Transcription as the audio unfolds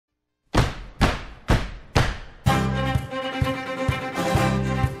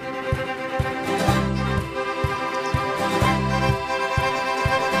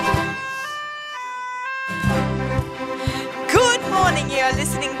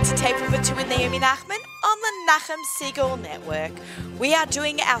to Table for Two with Naomi Nachman on the Nachum Siegel Network. We are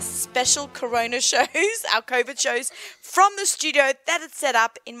doing our special Corona shows, our COVID shows, from the studio that is set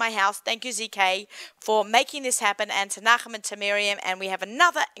up in my house. Thank you, ZK, for making this happen, and to Nachum and to Miriam. And we have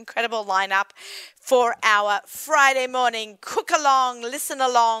another incredible lineup for our Friday morning cook-along,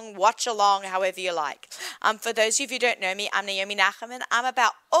 listen-along, watch-along, however you like. For those of you who don't know me, I'm Naomi Nachum, and I'm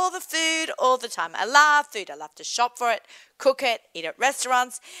about all the food all the time. I love food. I love to shop for it, cook it, eat at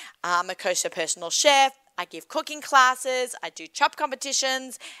restaurants. I'm a kosher personal chef. I give cooking classes. I do chop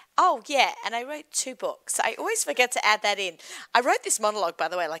competitions. Oh, yeah, and I wrote 2 books. I always forget to add that in. I wrote this monologue, by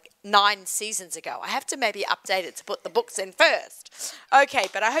the way, like 9 seasons ago. I have to maybe update it to put the books in first. Okay,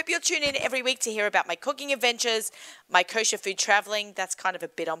 but I hope you'll tune in every week to hear about my cooking adventures, my kosher food traveling. That's kind of a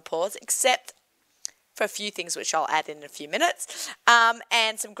bit on pause, except for a few things which I'll add in a few minutes,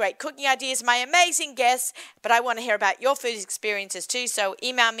 and some great cooking ideas, my amazing guests, but I want to hear about your food experiences too, so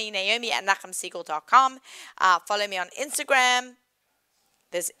email me, naomi@nachumsiegel.com. Follow me on Instagram.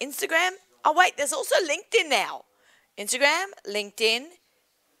 There's Instagram. Oh, wait, there's also LinkedIn now. Instagram, LinkedIn,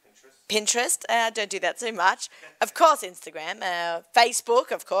 Pinterest. Don't do that too much. Of course, Instagram,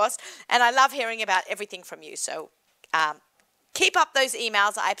 Facebook, of course, and I love hearing about everything from you, so keep up those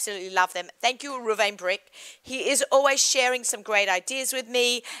emails. I absolutely love them. Thank you, Ruvain Brick. He is always sharing some great ideas with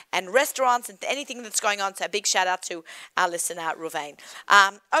me and restaurants and anything that's going on. So a big shout out to our listener, Ruvain.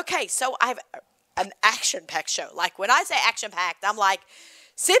 Okay, so I have an action-packed show. Like when I say action-packed, I'm like,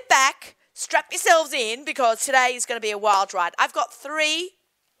 sit back, strap yourselves in, because today is going to be a wild ride. I've got 3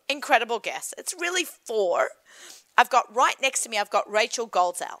 incredible guests. It's really 4. I've got right next to me, I've got Rachel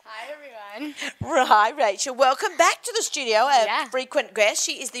Goldzell. Hi, everyone. Hi, Rachel. Welcome back to the studio, a frequent guest.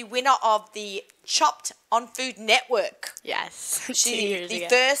 She is the winner of the Chopped on Food Network. Yes, She's the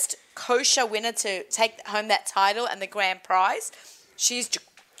first kosher winner to take home that title and the grand prize. She's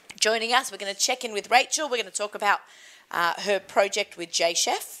joining us. We're going to check in with Rachel. We're going to talk about her project with J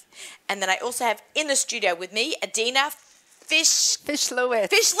Chef. And then I also have in the studio with me, Adina Fishlowitz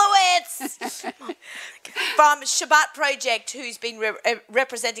from Shabbat Project, who's been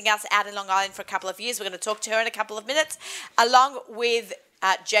representing us out in Long Island for a couple of years. We're going to talk to her in a couple of minutes, along with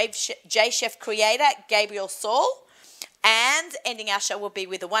J Chef creator Gabriel Saul. And ending our show will be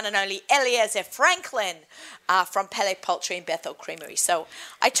with the one and only Eliezer Franklin from Pele Poultry in Bethel Creamery. So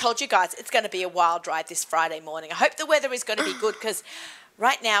I told you guys it's going to be a wild ride this Friday morning. I hope the weather is going to be good, because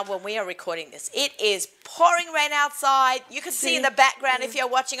right now, when we are recording this, it is pouring rain outside. You can see in the background, if you're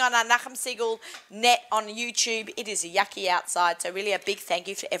watching on our Nachum Siegel net on YouTube, it is yucky outside. So really a big thank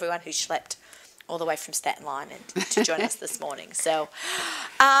you to everyone who schlepped all the way from Staten Island to join us this morning. So,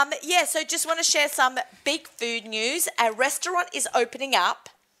 so just want to share some big food news. A restaurant is opening up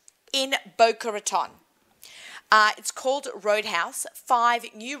in Boca Raton. It's called Roadhouse.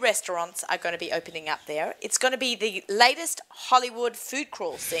 5 new restaurants are going to be opening up there. It's going to be the latest Hollywood food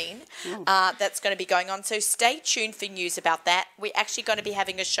crawl scene that's going to be going on. So stay tuned for news about that. We're actually going to be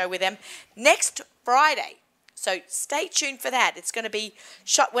having a show with them next Friday. So stay tuned for that. It's going to be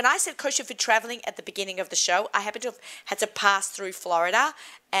shot. When I said kosher food traveling at the beginning of the show, I happened to have had to pass through Florida,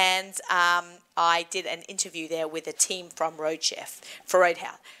 and I did an interview there with a team from Roadhouse.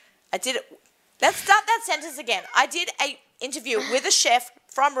 Let's start that sentence again. I did an interview with a chef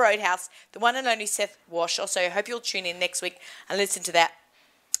from Roadhouse, the one and only Seth Warshaw. So I hope you'll tune in next week and listen to that.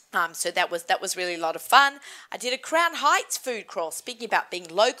 So that was really a lot of fun. I did a Crown Heights food crawl, speaking about being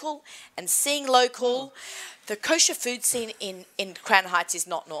local and seeing local. The kosher food scene in Crown Heights is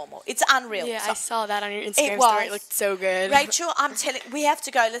not normal. It's unreal. Yeah, I saw that on your Instagram story. It looked so good. Rachel, I'm telling we have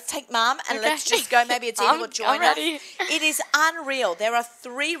to go. Let's take Mom and let's just go. Maybe it's Adina will join us. It is unreal. There are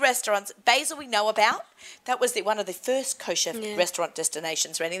 3 restaurants. Basil we know about. That was one of the first kosher restaurant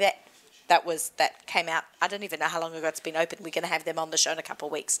destinations, Rennie. That came out. I don't even know how long ago it's been open. We're going to have them on the show in a couple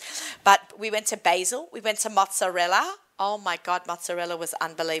of weeks. But we went to Basil. We went to Mozzarella. Oh, my God, mozzarella was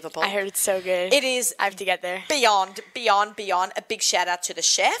unbelievable. I heard it's so good. It is. I have to get there. Beyond. A big shout-out to the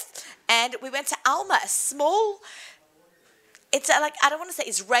chef. And we went to Alma, a small... It's I don't want to say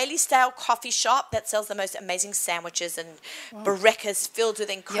Israeli-style coffee shop that sells the most amazing sandwiches and barekas filled with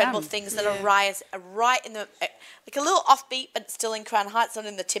incredible things that are right in the, like a little offbeat, but still in Crown Heights, not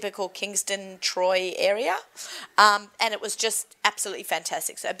in the typical Kingston, Troy area. And it was just absolutely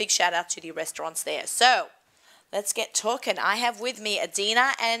fantastic. So a big shout out to the restaurants there. So let's get talking. I have with me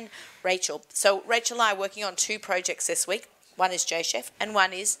Adina and Rachel. So Rachel and I are working on 2 projects this week. One is J Chef and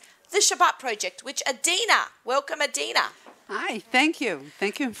one is the Shabbat Project, which Adina, welcome Adina. Hi, thank you.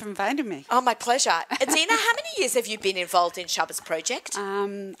 Thank you for inviting me. Oh, my pleasure. Adina, how many years have you been involved in Shabbos Project?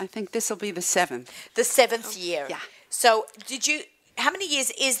 I think this will be the 7th. The 7th year. Yeah. So did you how many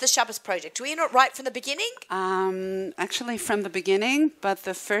years is the Shabbos Project? Were you not right from the beginning? Actually, from the beginning, but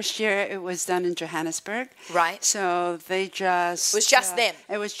the first year it was done in Johannesburg. Right. So they just... It was just them.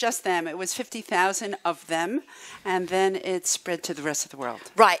 It was just them. It was 50,000 of them, and then it spread to the rest of the world.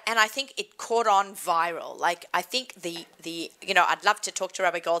 Right, and I think it caught on viral. Like, I think the I'd love to talk to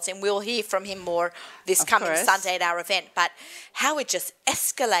Rabbi Goldstein. We'll hear from him more this coming Sunday at our event, but how it just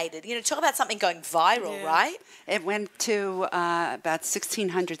escalated. Talk about something going viral, right? It went to about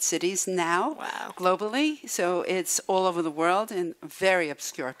 1,600 cities now, globally. So it's all over the world in very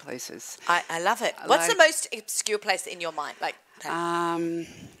obscure places. I love it. What's the most obscure place in your mind?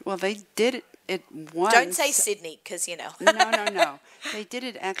 Well, they did it once. Don't say Sydney, because No. They did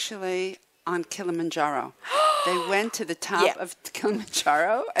it actually on Kilimanjaro. They went to the top of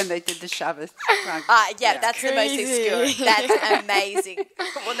Kilimanjaro and they did the Shabbos. That's crazy. The most obscure. That's amazing.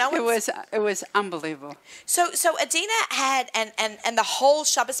 Well, it was unbelievable. So Adina had and the whole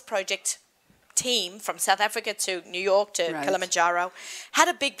Shabbos Project team from South Africa to New York to Kilimanjaro had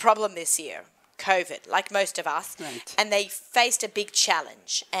a big problem this year. COVID, like most of us, and they faced a big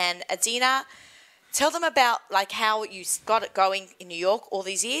challenge. And Adina, tell them about how you got it going in New York all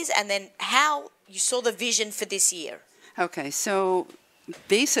these years, and then how you saw the vision for this year. Okay, so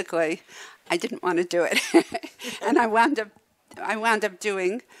basically, I didn't want to do it, and I wound up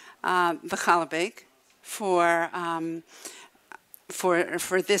doing the challah bake for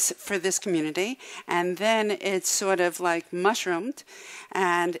this community, and then it sort of mushroomed,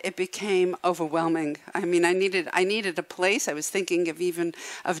 and it became overwhelming. I mean, I needed a place. I was thinking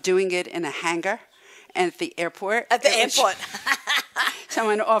of doing it in a hangar at the airport. At the airport.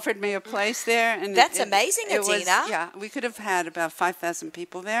 Someone offered me a place there, and that's amazing, Adina. We could have had about 5,000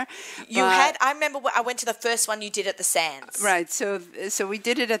 people there. I remember I went to the first one you did at the Sands. Right. So we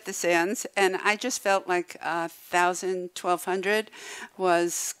did it at the Sands, and I just felt like 1,000, 1,200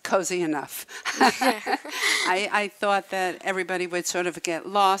 was cozy enough. I thought that everybody would sort of get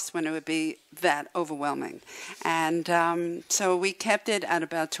lost when it would be that overwhelming, and so we kept it at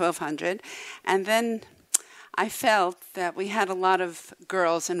about 1,200, and then I felt that we had a lot of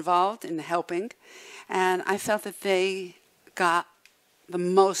girls involved in helping, and I felt that they got the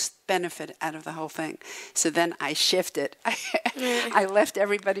most benefit out of the whole thing. So then I shifted. I left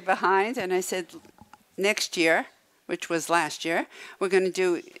everybody behind, and I said, next year, which was last year, we're going to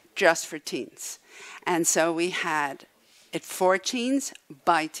do just for teens. And so we had it for teens,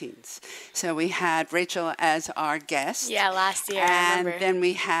 by teens. So we had Rachel as our guest. Yeah, last year, and I remember. then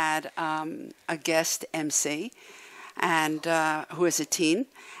we had a guest MC, and who is a teen.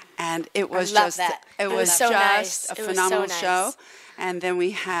 And it was just a phenomenal show. And then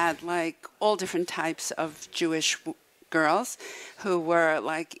we had all different types of Jewish girls who were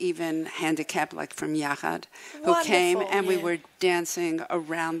even handicapped, from Yachad, who came, and we were dancing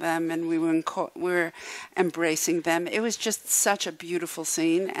around them, and we were embracing them. It was just such a beautiful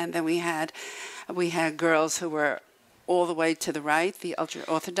scene. And then we had girls who were all the way to the right, the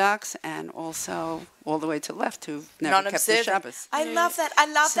ultra-Orthodox, and also all the way to the left, who never kept the Shabbos. I love that. I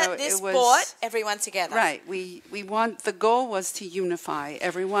love that this brought everyone together. Right. The goal was to unify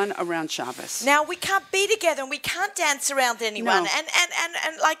everyone around Shabbos. Now, we can't be together, and we can't dance around anyone. No.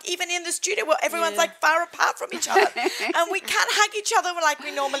 And even in the studio, where everyone's far apart from each other. And we can't hug each other like we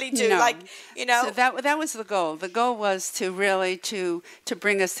normally do. No. So that was the goal. The goal was to really to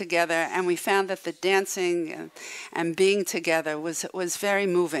bring us together, and we found that the dancing and being together was very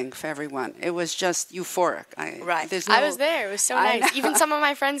moving for everyone. It was just euphoric. I was there. It was so nice. Even some of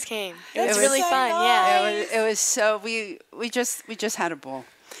my friends came. It was really fun. Nice. Yeah. It was so we just had a ball.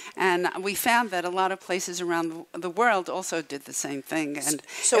 And we found that a lot of places around the world also did the same thing, and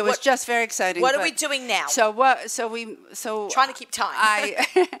it was just very exciting. What are we doing now? So trying to keep time. I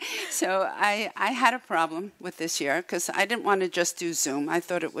had a problem with this year because I didn't want to just do Zoom. I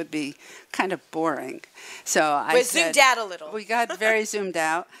thought it would be kind of boring. So We're zoomed out a little. We got very zoomed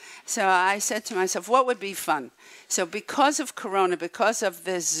out. So I said to myself, what would be fun? So because of Corona, because of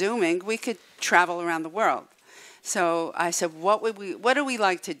this Zooming, we could travel around the world. So I said, what do we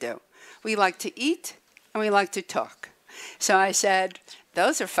like to do? We like to eat and we like to talk. So I said,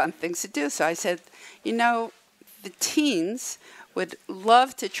 those are fun things to do. So I said, the teens would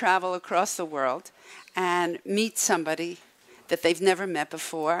love to travel across the world and meet somebody that they've never met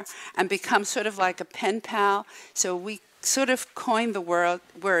before and become sort of like a pen pal. So we sort of coined the word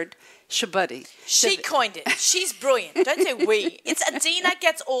Shabbat. She coined it. She's brilliant. Don't say we. It's Adina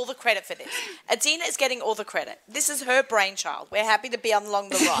gets all the credit for this. Adina is getting all the credit. This is her brainchild. We're happy to be along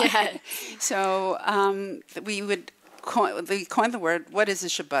the ride. Yeah. So we coined the word, what is a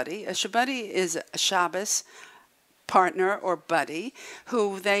Shabbat? A Shabbat is a Shabbos partner or buddy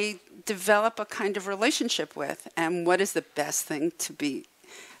who they develop a kind of relationship with. And what is the best thing to be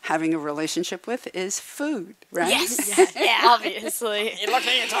having a relationship with is food, right? Yes. Yeah, obviously. You look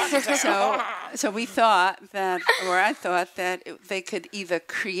like you're talking to So we thought that, or I thought that they could either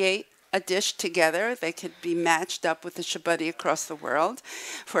create a dish together. They could be matched up with the Shabbat across the world.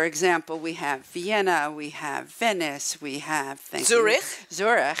 For example, we have Vienna, we have Venice, we have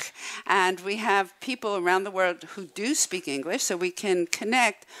Zurich, and we have people around the world who do speak English, so we can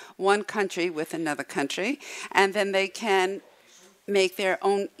connect one country with another country, and then they can make their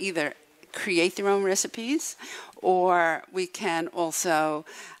own, either create their own recipes, or we can also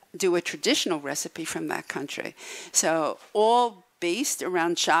do a traditional recipe from that country. So all based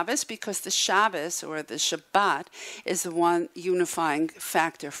around Shabbos, because the Shabbos or the Shabbat is the one unifying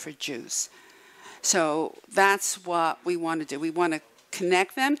factor for Jews. So that's what we want to do. We want to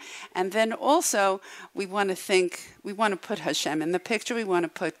connect them, and then also we want to put Hashem in the picture, we want to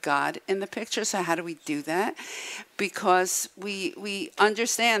put God in the picture. So how do we do that? Because we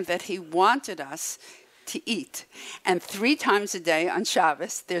understand that He wanted us to eat. And 3 times a day on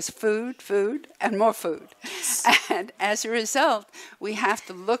Shabbos, there's food, and more food. Yes. And as a result, we have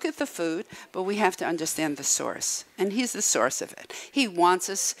to look at the food, but we have to understand the source. And He's the source of it. He wants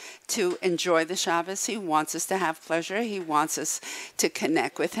us to enjoy the Shabbos. He wants us to have pleasure. He wants us to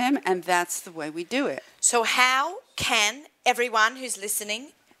connect with Him. And that's the way we do it. So how can everyone who's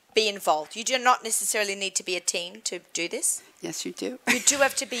listening be involved? You do not necessarily need to be a teen to do this. Yes, you do. You do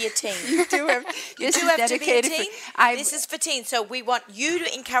have to be a teen. You do have to be a teen. This is for teens. So we want you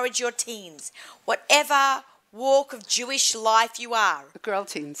to encourage your teens, whatever walk of Jewish life you are. Girl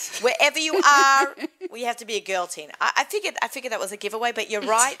teens. Wherever you are, we have to be a girl teen. I figured that was a giveaway, but you're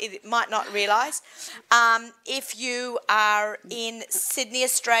right. It might not realise. If you are in Sydney,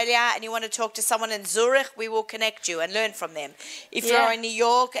 Australia, and you want to talk to someone in Zurich, we will connect you and learn from them. If you're in New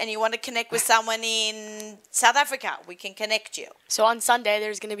York and you want to connect with someone in South Africa, we can connect you. So on Sunday,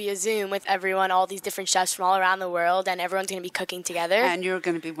 there's going to be a Zoom with everyone, all these different chefs from all around the world, and everyone's going to be cooking together. And you're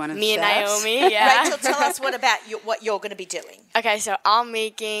going to be one of the Me chefs. and Naomi, yeah. Rachel, tell us what you're going to be doing. Okay, so I'm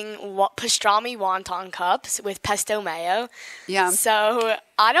making pastrami wonton cups with pesto mayo. Yeah. So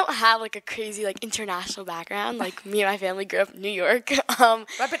I don't have like a crazy like international background. Like me and my family grew up in New York. Right,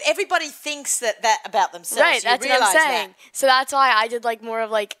 but everybody thinks that about themselves. Right, that's what I'm saying. That. So that's why I did like more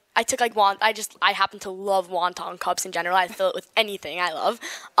of like I took like I happen to love wonton cups in general. I fill it with anything I love.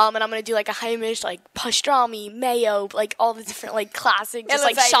 And I'm gonna do like a Hamish like pastrami, mayo, like all the different like classic just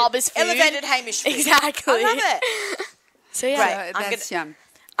like Shabbos food. Elevated Hamish food. Exactly. I love it. So yeah, so that's yum.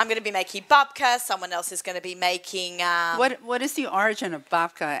 I'm going to be making babka. Someone else is going to be making. What is the origin of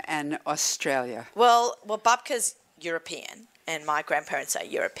babka and Australia? Well, babka's European, and my grandparents are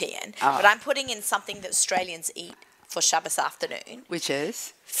European. Oh. But I'm putting in something that Australians eat for Shabbos afternoon. Which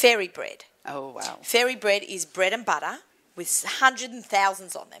is? Fairy bread. Oh, wow. Fairy bread is bread and butter with hundreds and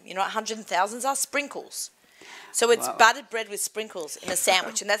thousands on them. You know what hundreds and thousands are? Sprinkles. So it's buttered bread with sprinkles in a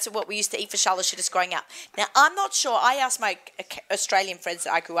sandwich, and that's what we used to eat for Shalashidus growing up. Now, I'm not sure. I asked my Australian friends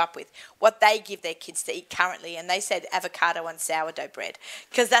that I grew up with what they give their kids to eat currently, and they said avocado and sourdough bread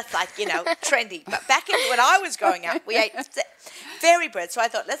because that's like, trendy. But back when I was growing up, we ate fairy bread. So I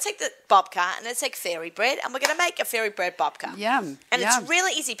thought, let's take the babka and let's take fairy bread, and we're going to make a fairy bread babka. Yum. And it's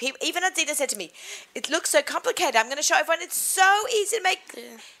really easy. Even Adina said to me, it looks so complicated. I'm going to show everyone it's so easy to make. Yeah.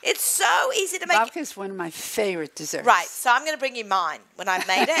 It's so easy to make. Babka is one of my favorite desserts. Right, so I'm going to bring you mine. When I've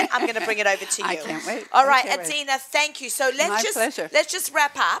made it, I'm going to bring it over to you. I can't wait. All right, Adina, thank you. So pleasure. Let's just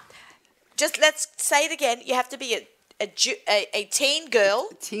wrap up. Let's say it again. You have to be a teen girl.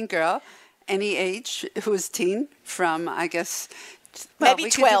 A teen girl, any age, who is teen from, I guess, maybe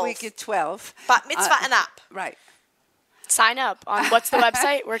 12. We get 12. But mitzvah and up. Right. Sign up on what's the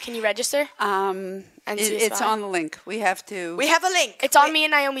website? Where can you register? It's on the link. We have a link. It's on me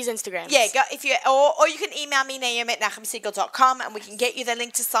and Naomi's Instagram. Yeah, or you can email me, naomi@nachumsegal.com, and we can get you the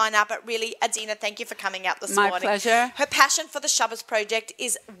link to sign up. But really, Adina, thank you for coming out this morning. My pleasure. Her passion for the Shabbos Project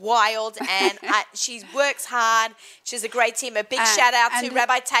is wild, and she works hard. She's a great team. A big shout out to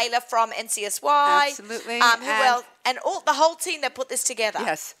Rabbi Taylor from NCSY. Absolutely. And the whole team that put this together.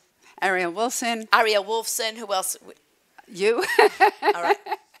 Yes. Ariel Wolfson. Who else? You. All right.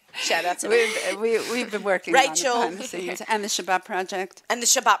 Shout out to we've been working Rachel. on it behind the scenes. And the Shabbat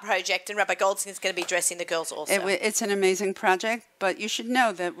Project. And Rabbi Goldstein is going to be dressing the girls also. It's an amazing project, but you should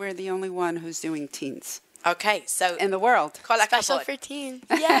know that we're the only one who's doing teens. Okay, so in the world. Special for teens.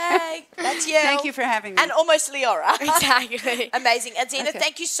 Yay! That's you. Thank you for having me. And almost Leora. Exactly. Amazing. Adina,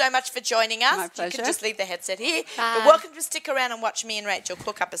 thank you so much for joining us. My pleasure. You can just leave the headset here. Bye. You're welcome to stick around and watch me and Rachel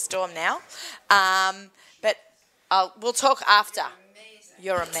cook up a storm now. But We'll talk after.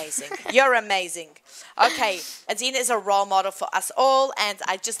 You're amazing. You're amazing. Okay, Adina is a role model for us all, and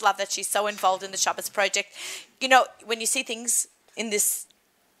I just love that she's so involved in the Shoppers Project. You know, when you see things in this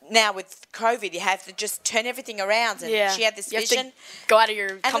now with COVID, you have to just turn everything around, and she had this vision. Have to go out of your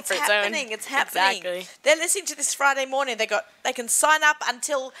and comfort it's zone. happening. It's happening. Exactly. They're listening to this Friday morning. They can sign up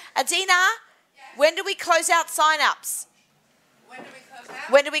until Adina. When do we close out sign-ups?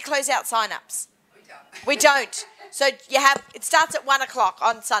 When do we close out sign-ups? We don't. So it starts at 1:00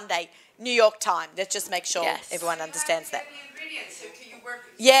 on Sunday, New York time. Let's just make sure everyone understands that.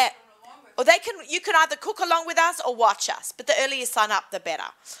 Yeah. Or you can either cook along with us or watch us, but the earlier you sign up, the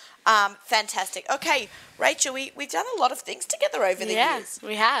better. Fantastic. Okay, Rachel, we've done a lot of things together over the years. Yeah,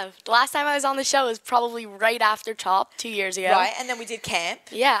 we have. The last time I was on the show was probably right after CHOP 2 years ago. Right, and then we did camp.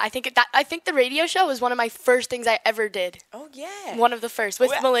 Yeah, I think the radio show was one of my first things I ever did. Oh, yeah. One of the first,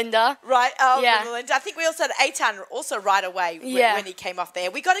 with Melinda. Right, yeah. Melinda. I think we also had Eitan also right away when he came off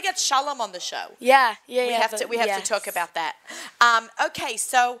there. We got to get Shalom on the show. Yeah. We have to talk about that. Okay,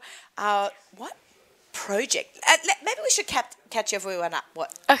 so what project? Maybe we should catch everyone up.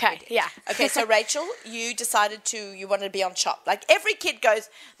 What? Okay, yeah. Okay, so Rachel, you decided you wanted to be on Chopped. Like every kid goes,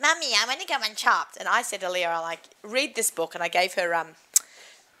 Mummy, I want to go on Chopped. And I said to Leah, read this book, and I gave her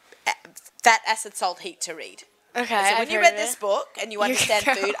Fat, Acid, Salt, Heat to read. Okay. So when you read this book and you understand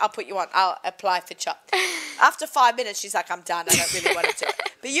food, I'll put you on. I'll apply for Chopped. After 5 minutes, she's like, I'm done. I don't really want to do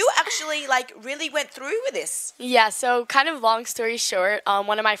it. But you actually really went through with this. Yeah. So kind of long story short,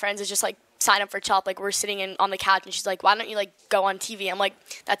 one of my friends is just sign up for CHOP. We're sitting on the couch, and she's like, why don't you go on TV? I'm like,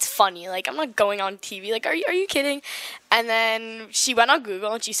 that's funny. I'm not going on TV. Are you kidding? And then she went on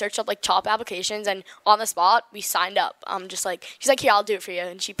Google and she searched up CHOP applications, and on the spot we signed up. She's like, here, I'll do it for you.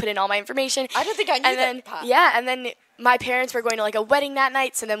 And she put in all my information. I don't think I knew that part. Yeah, and then my parents were going to a wedding that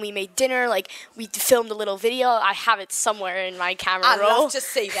night, so then we made dinner. We filmed a little video. I have it somewhere in my camera roll. I'd love to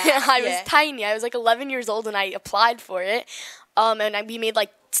see that. I was tiny. I was 11 years old when I applied for it. And we made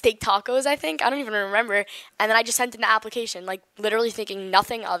steak tacos, I think. I don't even remember. And then I just sent in the application, literally thinking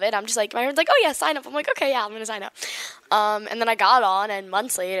nothing of it. I'm just my parents oh yeah, sign up. I'm okay, yeah, I'm gonna sign up. And then I got on, and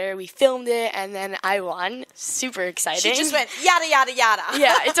months later we filmed it, and then I won. Super exciting. She just went yada yada yada.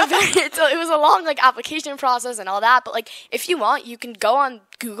 Yeah, it was a long application process and all that. But if you want, you can go on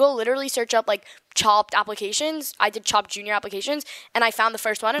Google, literally search up Chopped applications. I did Chopped Junior applications, and I found the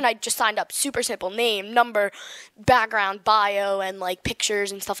first one, and I just signed up. Super simple: name, number, background, bio, and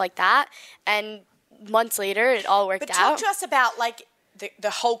pictures and stuff like that. And months later, it all worked out. But talk to us about the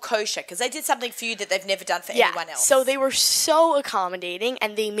whole kosher, because they did something for you that they've never done for anyone else. So they were so accommodating,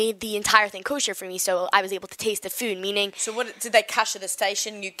 and they made the entire thing kosher for me, so I was able to taste the food. Meaning, so what did they kosher the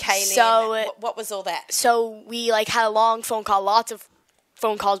station? You came in. What was all that? So we had a long phone call, lots of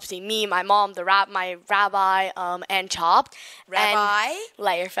phone calls between me, my mom, my rabbi, and Chopped. Rabbi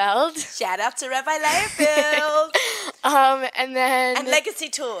Leierfeld. Shout out to Rabbi Leierfeld. And Legacy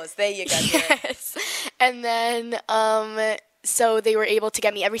Tours. There you go. Yes. And then so they were able to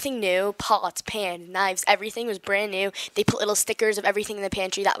get me everything new: pots, pans, knives, everything was brand new. They put little stickers of everything in the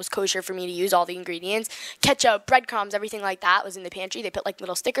pantry that was kosher for me to use, all the ingredients. Ketchup, breadcrumbs, everything like that was in the pantry. They put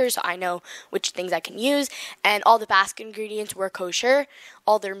little stickers so I know which things I can use. And all the basket ingredients were kosher.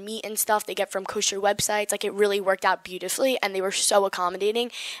 All their meat and stuff they get from kosher websites. It really worked out beautifully, and they were so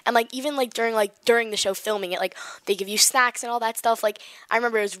accommodating. And even during the show filming it, they give you snacks and all that stuff. I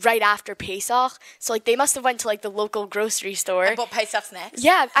remember it was right after Pesach, so they must have went to the local grocery store. I bought Pesach snacks.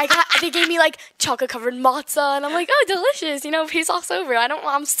 Yeah, they gave me chocolate covered matzah, and I'm oh, delicious. Pesach's over.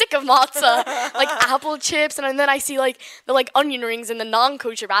 I'm sick of matzah. Apple chips, and then I see the onion rings in the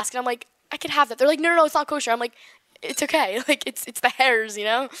non-kosher basket. I'm I could have that. They're no, it's not kosher. I'm it's okay. It's the hairs,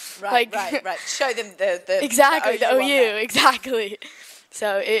 Right, right. Show them the exactly the OU, exactly.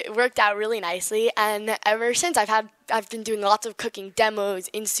 So it worked out really nicely, and ever since I've been doing lots of cooking demos,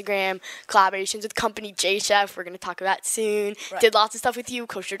 Instagram collaborations with company J Chef. We're gonna talk about soon. Right. Did lots of stuff with you,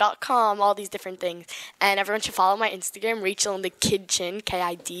 kosher.com, all these different things. And everyone should follow my Instagram, Rachel in the Kitchen,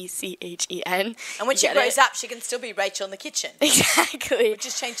 KIDCHEN. And when she grows up, she can still be Rachel in the Kitchen. Exactly. We'll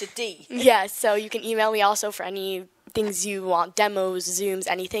just change the D. Yeah. So you can email me also for any things you want, demos, Zooms,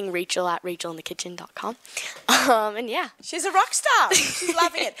 anything, Rachel@rachelinthekitchen.com. And yeah. She's a rock star. She's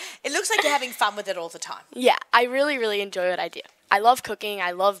loving it. It looks like you're having fun with it all the time. Yeah, I really, really enjoy what I do. I love cooking,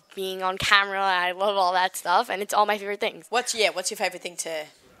 I love being on camera, I love all that stuff, and it's all my favorite things. What's your favorite thing to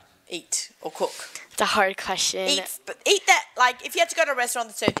eat or cook? It's a hard question. Eat that, like, if you had to go to a restaurant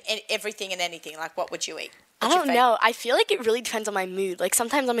that served everything and anything, like, what would you eat? I don't know. I feel like it really depends on my mood. Like,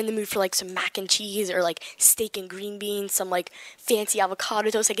 sometimes I'm in the mood for, like, some mac and cheese or, like, steak and green beans, some, like, fancy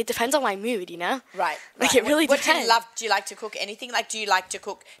avocado toast. Like, it depends on my mood, you know? Right. Like, it really what depends. Do you like to cook anything? Like, do you like to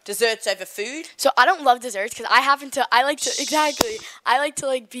cook desserts over food? So, I don't love desserts because I like to,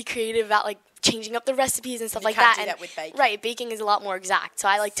 like, be creative about, like, changing up the recipes and stuff like that. You can't do that with baking. Right. Baking is a lot more exact. So,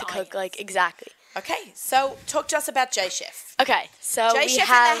 I like to cook, like, exactly. Okay. So, talk to us about J Chef. Okay. So, J Chef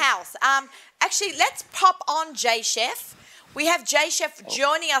in the house. Actually, let's pop on J Chef. We have J Chef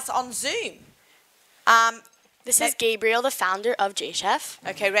joining us on Zoom. This is Gabriel, the founder of J Chef.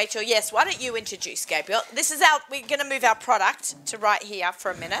 Okay, Rachel, yes. Why don't you introduce Gabriel? We're going to move our product to right here for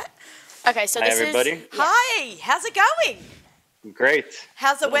a minute. Okay, so this everybody. Hi, how's it going? Great.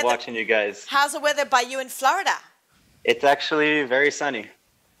 How's the weather? Watching you guys. How's the weather by you in Florida? It's actually very sunny.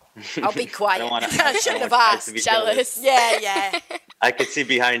 I'll be quiet. I should have asked. is jealous. Yeah. I could see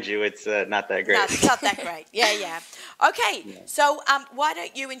behind you. It's not that great. No, it's not that great. Yeah. Okay, so why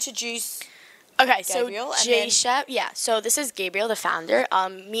don't you introduce Okay, Gabriel, so J Chef, so this is Gabriel, the founder.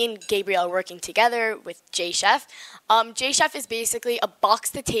 Me and Gabriel are working together with J Chef. J Chef is basically a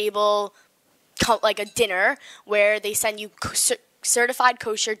box-to-table, like a dinner, where they send you certified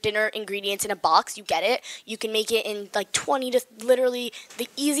kosher dinner ingredients in a box. You get it. You can make it in like 20 to literally the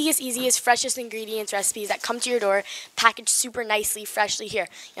easiest, freshest ingredients recipes that come to your door, packaged super nicely, freshly. Here,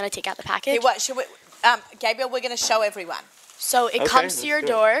 you want to take out the package? Hey, what, Gabriel, we're going to show everyone. So it comes to your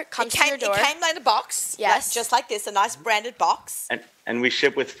door. It came in a box. Yes. Just like this, a nice branded box. And we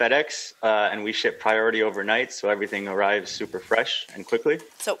ship with FedEx, and we ship priority overnight, so everything arrives super fresh and quickly.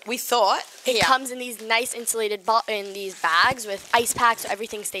 So we thought it comes in these nice insulated in these bags with ice packs, so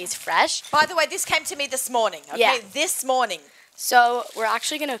everything stays fresh. By the way, this came to me this morning. Okay, Yeah. This morning. So we're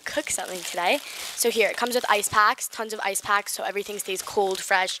actually going to cook something today. So here, it comes with ice packs, tons of ice packs, so everything stays cold,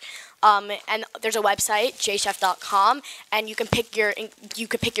 fresh. And there's a website, jchef.com, and you can pick your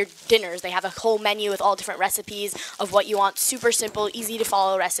dinners. They have a whole menu with all different recipes of what you want. Super simple, easy to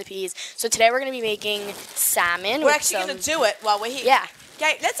follow recipes. So today we're going to be making salmon. We're actually going to do it while we're here. Yeah.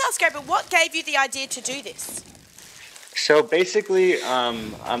 Okay, let's ask Gabriel, what gave you the idea to do this? So basically,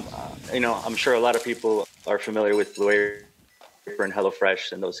 I'm sure a lot of people are familiar with Blue Apron and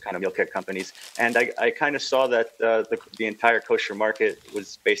HelloFresh and those kind of meal kit companies. And I kind of saw that the entire kosher market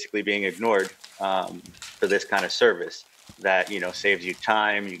was basically being ignored for this kind of service that, saves you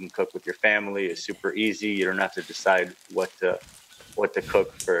time. You can cook with your family. It's super easy. You don't have to decide what to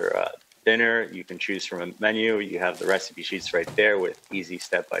cook for dinner. You can choose from a menu. You have the recipe sheets right there with easy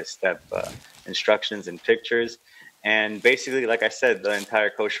step-by-step instructions and pictures. And basically, like I said, the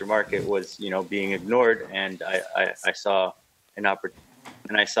entire kosher market was, being ignored. And I saw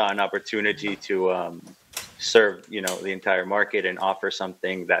an opportunity to serve, the entire market and offer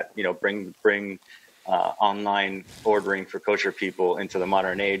something that, bring online ordering for kosher people into the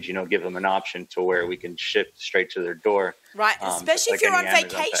modern age. Give them an option to where we can ship straight to their door. Right, especially if you're on Amazon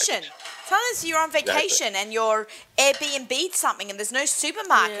vacation. package. Sometimes you're on vacation and you're Airbnb'd something and there's no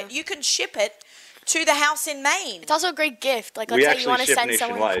supermarket. Yeah. You can ship it to the house in Maine. It's also a great gift. Like, let's We say actually you want to ship send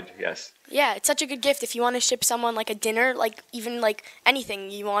someone. nationwide, yes. Yeah, it's such a good gift if you want to ship someone like a dinner, like even like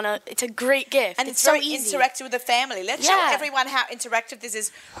anything you want to. It's a great gift. And it's so very easy. interactive with the family. Let's show everyone how interactive this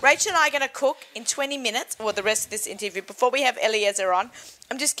is. Rachel and I are going to cook in 20 minutes, or the rest of this interview, before we have Eliezer on.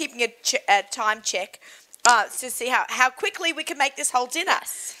 I'm just keeping a time check to see how quickly we can make this whole dinner.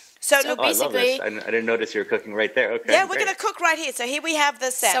 Yes. So So look, Oh, I love basically- this. I didn't notice you were cooking right there. Okay. yeah, we're great. going to cook right here. So here we have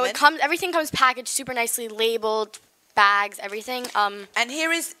the salmon. So everything comes packaged super nicely, labeled, bags, everything. And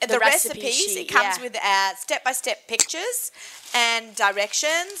here is the recipe recipes. sheet, It comes yeah. with step-by-step pictures and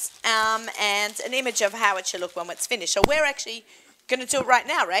directions and an image of how it should look when it's finished. So we're actually going to do it right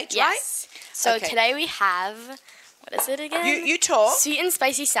now, right? Yes. So Okay. today we have, what is it again? You talk. Sweet and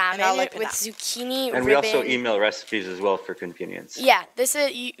spicy salmon I'll open with up. zucchini And we ribbon. also email recipes as well for convenience. Yeah, this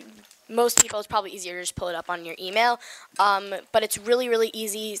is most people. It's probably easier to just pull it up on your email, but it's really, really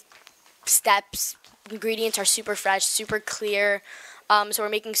easy steps. Ingredients are super fresh, super clear. So we're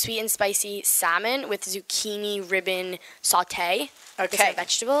making sweet and spicy salmon with zucchini ribbon saute. Okay. Different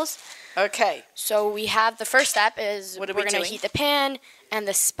vegetables. Okay. So we have the first step is What are we're we going to doing? heat the pan and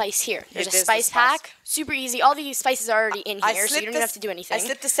the spice here. There's a there's the spice spice. pack. Super easy. All these spices are already in here, so you don't even have to do anything. I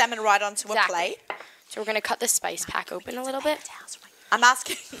slipped the salmon right onto a Exactly. plate. So we're going to cut the spice pack open a little bit. I'm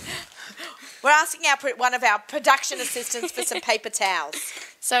asking. We're asking one of our production assistants for some paper towels.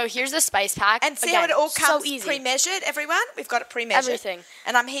 So here's the spice pack. And see Again, how it all so comes easy. pre-measured, everyone? We've got it pre-measured. Everything.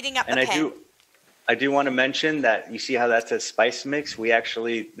 And I'm heating up And the I pan. I do want to mention that you see how that says spice mix. We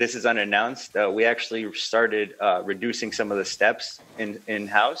actually, this is unannounced. We actually started reducing some of the steps in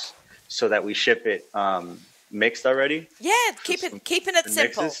house so that we ship it mixed already. Yeah, keeping it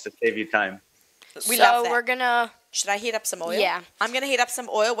simple. Mixes to save you time. We love that. So we're gonna. Should I heat up some oil? Yeah. I'm going to heat up some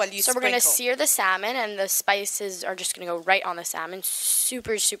oil while you So sprinkle. we're gonna sear the salmon, and the spices are just gonna go right on the salmon.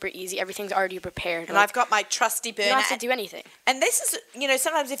 Super, super easy. Everything's already prepared. And I've got my trusty burner. You don't have to do anything. And this is,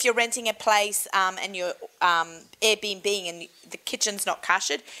 sometimes if you're renting a place and you're Airbnb and the kitchen's not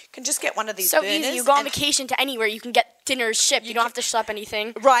kashered, you can just get one of these So burners. easy. You go on and- vacation to anywhere, you can get dinner shipped. You don't have to schlep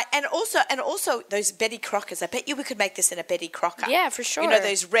anything. Right, and also those Betty Crockers. I bet you we could make this in a Betty Crocker. Yeah, for sure. You know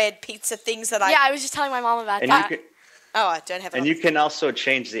those red pizza things that Yeah, I was just telling my mom about And that. you can, Oh, I don't have it. and you can also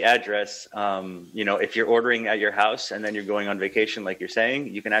change the address. If you're ordering at your house and then you're going on vacation, like you're saying,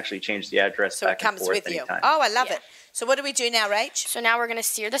 you can actually change the address so it back and comes forth with you. anytime. Oh, I love Yeah. it. So what do we do now, Rach? So now we're gonna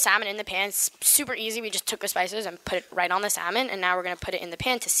sear the salmon in the pan. It's super easy. We just took the spices and put it right on the salmon, and now we're gonna put it in the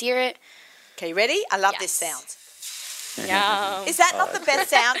pan to sear it. Okay, you ready? I love Yes. this sound. Yum. Is that not the best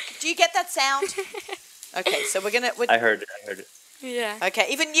sound? Do you get that sound? Okay, so we're I heard it. Yeah. okay,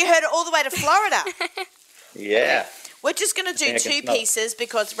 even you heard it all the way to Florida. Yeah. We're just going to do I can two smell it. pieces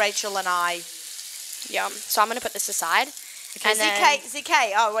because Rachel and I. Yum. So I'm gonna put this aside. Okay, And then-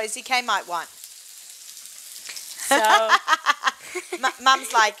 ZK. Oh, well, ZK might want. So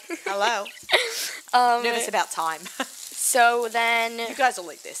Mum's like, hello. Nervous about time. so then You guys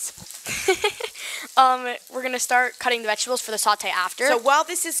will eat this. we're gonna start cutting the vegetables for the saute after. So while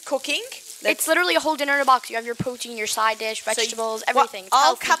this is cooking, it's literally a whole dinner in a box. You have your protein, your side dish, so you- vegetables, well, everything. It's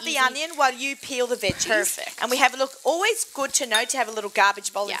I'll healthy, cut the easy. onion while you peel the veggies. Perfect. And we have a look. Always good to know to have a little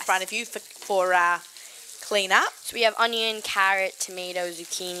garbage bowl in Yes. front of you for clean up. So we have onion, carrot, tomato,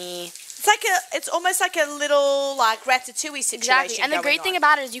 zucchini. It's almost like a little ratatouille situation. Exactly. And the going great thing on.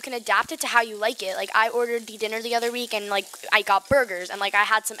 about it is you can adapt it to how you like it. Like I ordered the dinner the other week and I got burgers and I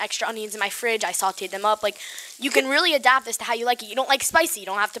had some extra onions in my fridge. I sauteed them up. You can really adapt this to how you like it. You don't like spicy. You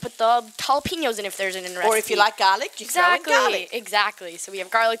don't have to put the jalapenos in if there's an recipe. Or if you like garlic, you throw in garlic. Exactly. So we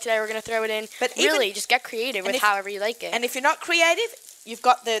have garlic today. We're going to throw it in. But really, just get creative with however you like it. And if you're not creative, you've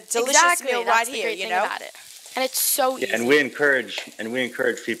got the delicious exactly, meal that's right the here, great you thing know. about it. And it's so easy. Yeah, and we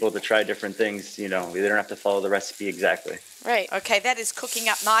encourage people to try different things. They don't have to follow the recipe exactly. Right. Okay, that is cooking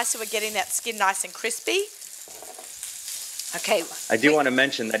up nice, so we're getting that skin nice and crispy. Okay. I do want to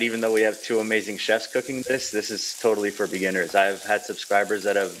mention that even though we have two amazing chefs cooking this is totally for beginners. I've had subscribers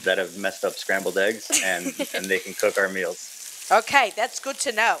that have messed up scrambled eggs and they can cook our meals. Okay, that's good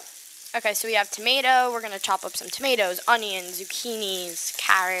to know. Okay, so we have tomato. We're going to chop up some tomatoes, onions, zucchinis,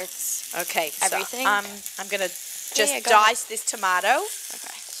 carrots. Okay, Everything? So, I'm going to just Yeah, go ahead. dice this tomato.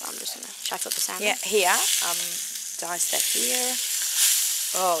 Okay, so I'm just going to check out the salmon. Yeah, here. Dice that here.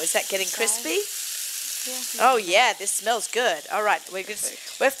 Oh, is that getting crispy? Oh yeah, this smells good. All right, we're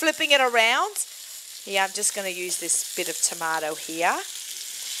flipping it around. Yeah, I'm just going to use this bit of tomato here.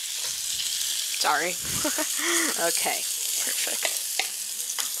 Sorry. Okay, perfect.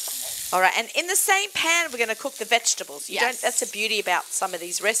 All right, and in the same pan, we're going to cook the vegetables. Yes. That's the beauty about some of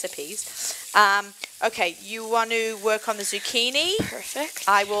these recipes. Okay, you want to work on the zucchini? Perfect.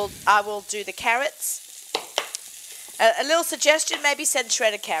 I will do the carrots. A little suggestion: maybe send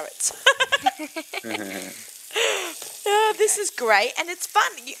shredded carrots. Oh, this is great, and it's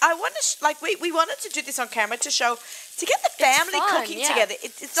fun. I want to we wanted to do this on camera to get the family fun, cooking yeah. together.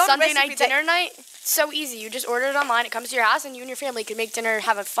 It's not Sunday a recipe night that- dinner night. It's so easy. You just order it online. It comes to your house, and you and your family can make dinner,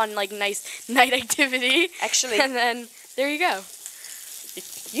 have a fun, nice night activity. Actually- and then there you go.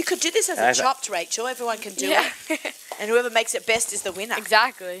 You could do this as a I've- chopped, Rachel. Everyone can do Yeah. it, and whoever makes it best is the winner.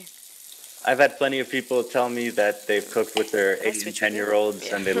 Exactly. I've had plenty of people tell me that they've cooked with their 8 and switch 10-year-olds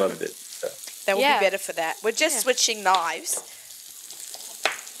Yeah. and they loved it. So. That will Yeah. be better for that. We're just Yeah. switching knives.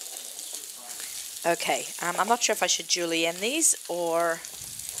 Okay, I'm not sure if I should julienne these or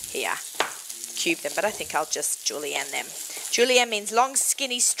here, cube them, but I think I'll just julienne them. Julienne means long,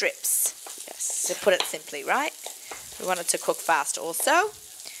 skinny strips. Yes, to put it simply, right? We want it to cook fast also.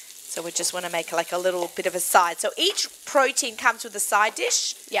 So we just want to make a little bit of a side. So each protein comes with a side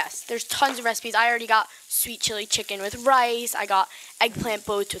dish. Yes, there's tons of recipes. I already got sweet chili chicken with rice. I got eggplant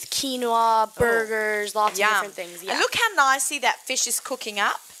boats with quinoa, burgers, lots of different things. Yeah. And look how nicely that fish is cooking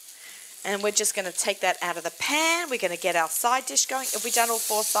up. And we're just going to take that out of the pan. We're going to get our side dish going. Have we done all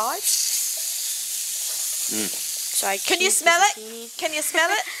 4 sides? So I Can you cubed the smell it? zucchini. Can you smell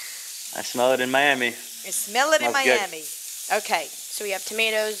it? I smell it in Miami. You smell it in Smells good. Miami. Okay. So we have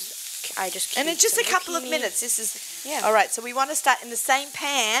tomatoes. I just And in cubed just a some couple of zucchini. minutes, this is... Yeah. All right, so we want to start in the same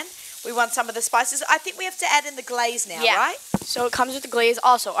pan. We want some of the spices. I think we have to add in the glaze now, Yeah. right? So it comes with the glaze,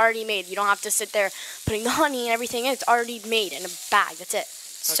 also already made. You don't have to sit there putting the honey and everything in. It's already made in a bag. That's it.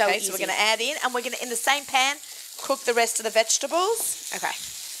 So Okay, easy. so we're going to add in, and we're going to, in the same pan, cook the rest of the vegetables. Okay.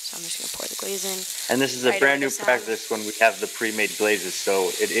 So I'm just going to pour the glaze in. And this is a Right brand over new the salad. practice when we have the pre-made glazes, so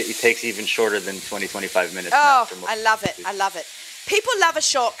it takes even shorter than 20-25 minutes. Oh, now for most I love it. I love it. People love a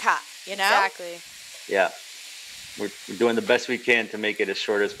shortcut, you know? Exactly. Yeah. We're doing the best we can to make it as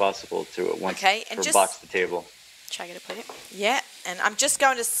short as possible to once Okay, and for just- box to table. Try to get a plate. Yeah, and I'm just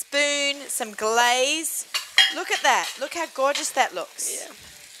going to spoon some glaze. Look at that. Look how gorgeous that looks. Yeah.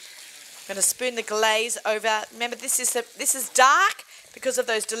 I'm going to spoon the glaze over. Remember, this is dark because of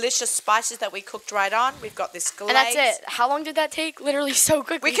those delicious spices that we cooked right on. We've got this glaze. And that's it. How long did that take? Literally so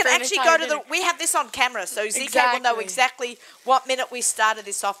quick. We can actually go to the. We have this on camera, so ZK will know exactly what minute we started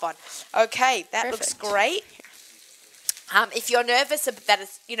this off on. Okay, that looks Perfect. great. If you're nervous that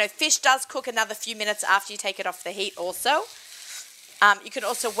it's, fish does cook another few minutes after you take it off the heat. Also, you can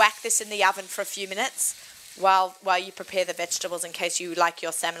also whack this in the oven for a few minutes while you prepare the vegetables in case you like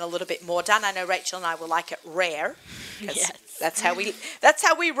your salmon a little bit more done. I know Rachel and I will like it rare. 'Cause Yes. that's how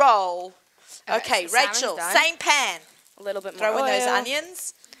we roll. Okay, so salmon's Rachel, done. same pan. A little bit more Throw in those oil.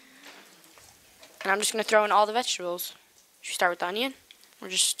 onions. And I'm just going to throw in all the vegetables. Should we start with the onion? Or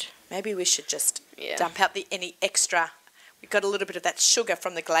just... Maybe we should just Yeah. dump out any extra. We've got a little bit of that sugar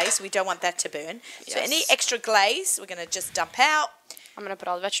from the glaze. We don't want that to burn. So Yes. any extra glaze, we're going to just dump out. I'm going to put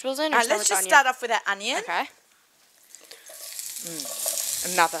all the vegetables in. All right, let's just start off with that onion. Okay.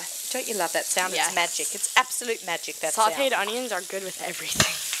 Another. Don't you love that sound? Yes. It's magic. It's absolute magic, that Sauteed sound. onions are good with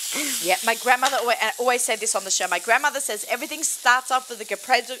everything. Yeah, my grandmother always said this on the show. My grandmother says everything starts off with the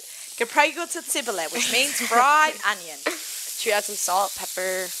gepregelte, which means fried onion. Should we add some salt,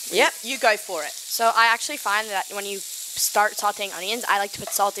 pepper? Yep, you go for it. So I actually find that when you start sauteing onions, I like to put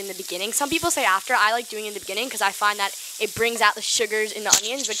salt in the beginning. Some people say after. I like doing it in the beginning because I find that it brings out the sugars in the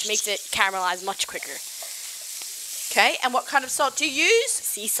onions, which makes it caramelize much quicker. Okay, and what kind of salt do you use?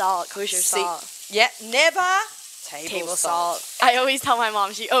 Sea salt, kosher salt, Yeah, never table salt. I always tell my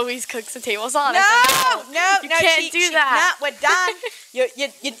mom she always cooks a table salt. and No, I said, no, you no, can't do that. No, we're done. You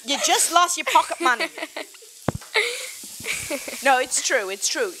just lost your pocket money. No, it's true. It's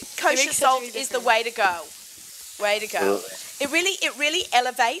true. Kosher makes such a salt big is the difference. way to go. Way to go. It really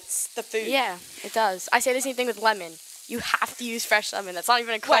elevates the food. Yeah, it does. I say the same thing with lemon. You have to use fresh lemon. That's not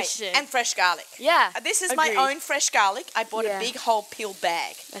even a question. Wait, and fresh garlic. yeah, This is agreed. my own fresh garlic. I bought Yeah. a big whole peeled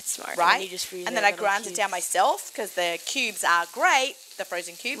bag. That's smart. Right? And, you just freeze And then it I in little ground it down cubes. myself because the cubes are great, the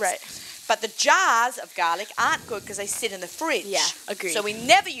frozen cubes. Right. But the jars of garlic aren't good because they sit in the fridge. Yeah, agreed. So we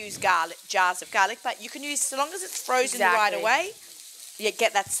never use jars of garlic, but you can use, so long as it's frozen the right Exactly. away, you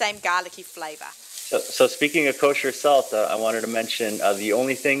get that same garlicky flavor. So speaking of kosher salt, I wanted to mention the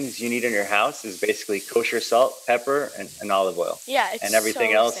only things you need in your house is basically kosher salt, pepper, and olive oil. Yeah, it's and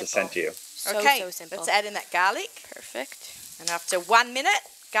everything so else simple. is sent to you. Okay, So simple. let's add in that garlic. Perfect. And after 1 minute,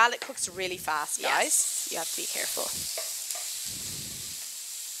 garlic cooks really fast, guys. Yes, you have to be careful.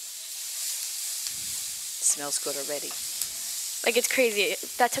 Smells good already. Like, it's crazy.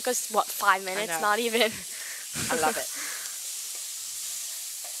 That took us, 5 minutes? know. Not even. I love it.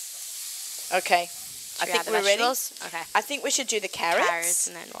 Okay, I Should we think add the we're ready. vegetables? Okay. I think we should do the carrots. Carrots,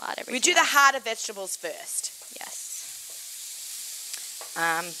 and then we'll add everything We do the else. harder vegetables first. Yes.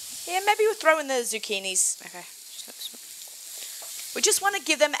 Yeah, maybe we'll throw in the zucchinis. Okay. We just want to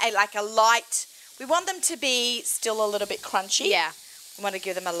give them a light. We want them to be still a little bit crunchy. Yeah. We want to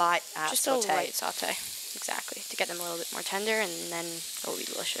give them a light Just saute. a light saute. Exactly. To get them a little bit more tender, and then it'll be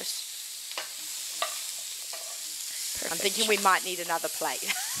delicious. I'm thinking we might need another plate.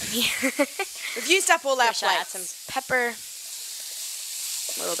 Yeah. We've used up all our Should I add plates. some pepper?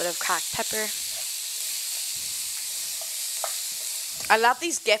 A little bit of cracked pepper. I love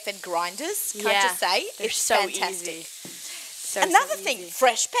these Geffen grinders. Can I Yeah, just say? They're it's so fantastic. easy. So Another thing, easy.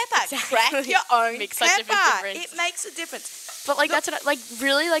 fresh pepper. Exactly. Crack your own Makes pepper. such a big difference. It makes a difference. But that's what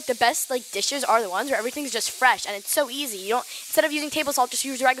really the best dishes are the ones where everything's just fresh and it's so easy. You don't, instead of using table salt, just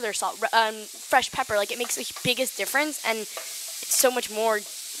use regular salt, fresh pepper. It makes the biggest difference, and it's so much more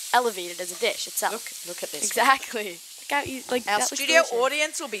elevated as a dish itself. Look at this. Exactly. Look how Our that looks studio delicious.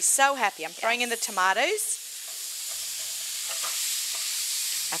 audience will be so happy. I'm throwing in the tomatoes.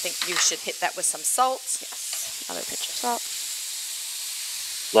 I think you should hit that with some salt. Yes. Another pinch of salt.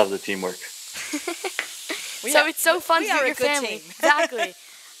 Love the teamwork. It's so fun we to are do a your good family. team. Exactly.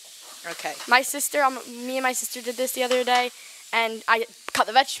 Okay. Me and my sister did this the other day, and I cut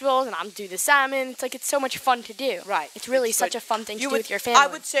the vegetables, and I'm do the salmon. It's like it's so much fun to do. Right. It's really It's such good. a fun thing to You do would- with your family. I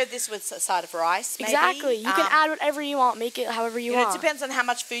would serve this with a side of rice, maybe. Exactly. You can Um, add whatever you want. Make it however you You know, want. it depends on how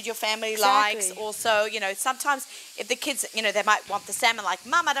much food your family Exactly. likes. Also, sometimes if the kids, they might want the salmon, like,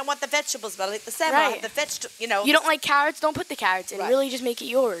 Mum, I don't want the vegetables, but I like the salmon. I Right. have the vegetable, You don't like carrots? Don't put the carrots in. Right. Really, just make it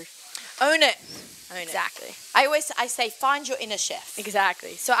yours. Own it. Own it. Exactly. I say find your inner chef.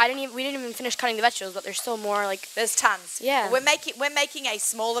 Exactly. So we didn't even finish cutting the vegetables, but there's still more. Like There's tons. Yeah. We're making a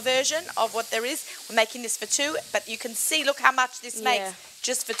smaller version of what there is. We're making this for 2, but you can see, look how much this makes Yeah.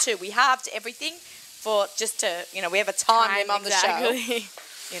 just for 2. We halved everything for just to, we have a time limit on the show. exactly.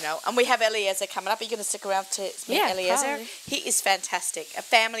 And we have Eliezer coming up. Are you going to stick around to meet Yeah, Eliezer? probably. He is fantastic. A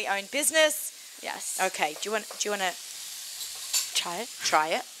family-owned business. Yes. Okay. Do you want to Try it. try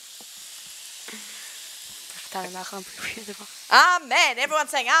it? Yum. Amen. Everyone's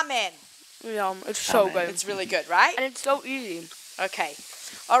saying amen. It's so Amen. good. It's really good, right? And it's so easy. Okay.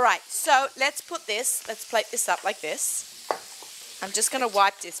 All right. So let's plate this up like this. I'm just going to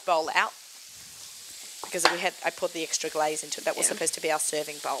wipe this bowl out because I put the extra glaze into it. That was Yeah. supposed to be our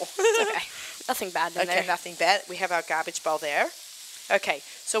serving bowl. Okay. Nothing bad in Okay, there. nothing bad. We have our garbage bowl there. Okay.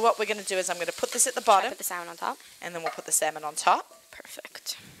 So what we're going to do is I'm going to put this at the Should I bottom put the salmon on top. and then we'll put the salmon on top.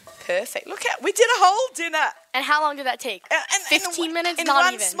 Perfect. Perfect. Look at we did a whole dinner. And how long did that take? And 15 minutes? in Not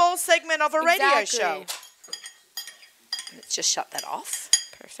one even. small segment of a radio Exactly. show. Let's just shut that off.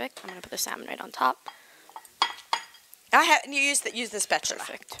 Perfect. I'm gonna put the salmon right on top. You use the spatula.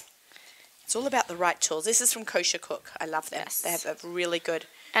 Perfect. It's all about the right tools. This is from Kosher Cook. I love them. Yes. They have a really good.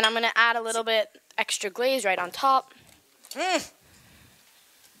 And I'm gonna add a little bit extra glaze right on top.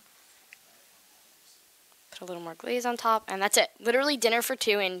 Put a little more glaze on top, and that's it. Literally dinner for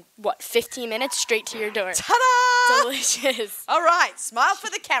 2 in 15 minutes straight to your door. Ta-da! Delicious. All right, smile for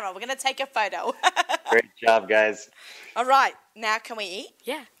the camera. We're going to take a photo. Great job, guys. All right, now can we eat?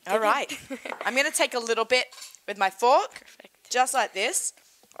 Yeah. All right. I'm going to take a little bit with my fork, Perfect. just like this.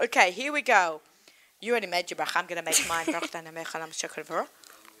 Okay, here we go. You already made your bracha. I'm going to make mine.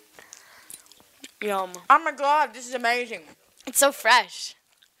 Yum. Oh my God, this is amazing. It's so fresh.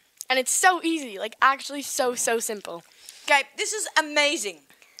 And it's so easy. Like, actually so simple. Okay, this is amazing.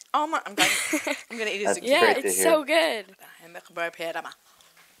 Oh my, I'm going to eat this That's again. Yeah, great to it's hear. so good.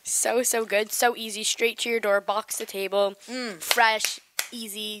 So good. So easy. Straight to your door. Box to table. Fresh,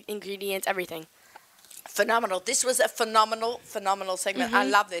 easy ingredients, everything. Phenomenal. This was a phenomenal segment. I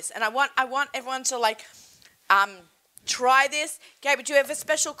love this, and I want everyone to try this. Gabe, do you have a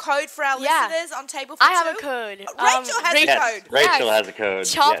special code for our Yeah. listeners on table for I two? have a code. Rachel has a Yes, code. Rachel Yes. has a code.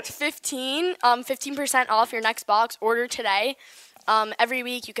 Chopped Yes. 15, 15% off your next box. Order today. Every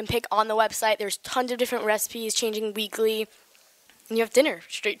week you can pick on the website. There's tons of different recipes changing weekly. And you have dinner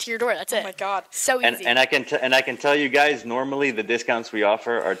straight to your door. That's it. Oh my God. So easy. And I can tell you guys, normally the discounts we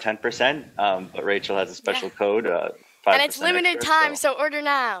offer are 10%, but Rachel has a special code. 5% and it's limited extra, time, so order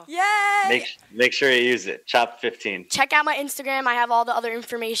now. Yay! make sure you use it. Chop 15. Check out my Instagram. I have all the other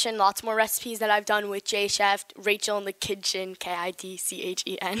information, lots more recipes that I've done with J Chef, Rachel in the Kitchen,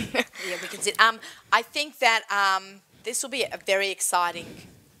 KIDCHEN. Yeah, we can see. I think that this will be a very exciting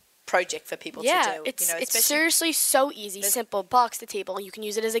project for people to do. it's especially- seriously so easy, simple. Box to table. You can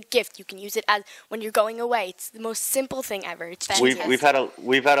use it as a gift. You can use it as when you're going away. It's the most simple thing ever. It's fantastic.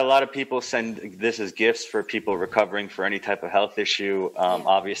 We've had a lot of people send this as gifts for people recovering for any type of health issue.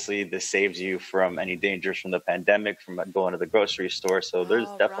 Obviously, this saves you from any dangers from the pandemic, from going to the grocery store. So there's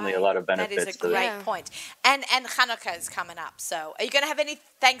Oh, definitely a right. lot of benefits. That is a to great Yeah. point. And Hanukkah is coming up. So are you going to have any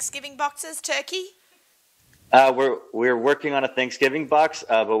Thanksgiving boxes, turkey? We're working on a Thanksgiving box,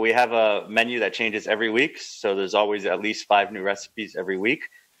 but we have a menu that changes every week. So there's always at least 5 new recipes every week,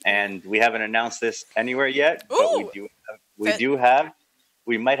 and we haven't announced this anywhere yet. But Ooh.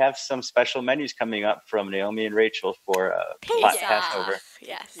 we might have some special menus coming up from Naomi and Rachel for Passover.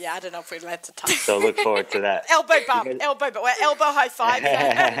 Yes. Yeah, I don't know if we're allowed to touch. So look forward to that. Elbow bump, elbow high five.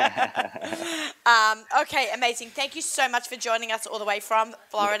 Okay, amazing. Thank you so much for joining us all the way from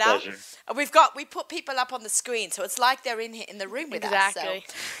Florida. pleasure. We put people up on the screen, so it's like they're in the room with Exactly.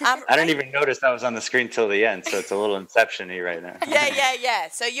 us. So, I didn't even notice that was on the screen till the end, so it's a little inception-y right now. Yeah.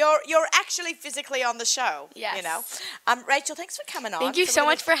 So you're actually physically on the show. Yes. You know. Rachel, thanks for coming on. Thank you so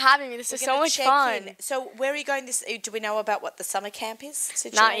we're much for having me. This we're is so gonna much check fun. in. So where are you going this? Do we know about what the summer camp is?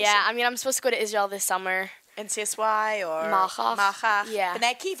 Situation? Not yet. I mean, I'm supposed to go to Israel this summer. NCSY or Machach. Yeah.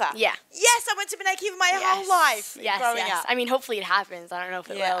 B'nai Akiva. Yeah. Yes, I went to B'nai Akiva my whole life growing up. I mean, hopefully it happens. I don't know if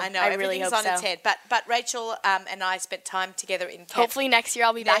it Yeah, will. I know. I really Everything's hope on so. its head. But Rachel and I spent time together in camp. Hopefully next year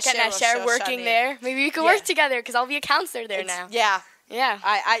I'll be back at Nasher or Nasher working Shoshanim. there. Maybe we can Yeah. work together because I'll be a counselor there now. Yeah. Yeah.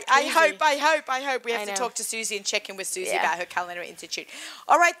 I Crazy. hope. We have I to know. talk to Susie and check in with Susie Yeah. about her Culinary Institute.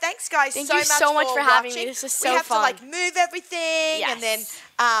 All right, thanks guys Thank so you much so much for having me. watching. This was We so have fun. to like move everything and then Yes.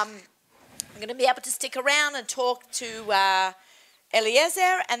 I'm going to be able to stick around and talk to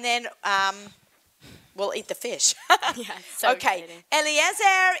Eliezer and then we'll eat the fish. Yeah, so okay, exciting.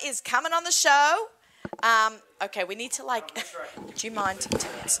 Eliezer is coming on the show. Okay, we need to like. Do you mind?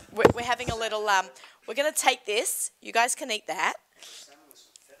 We're having a little. We're gonna take this. You guys can eat that.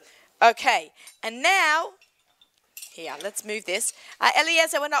 Okay, and now. Here, let's move this.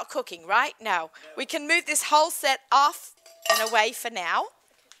 Eliezer, we're not cooking, right? No. We can move this whole set off and away for now.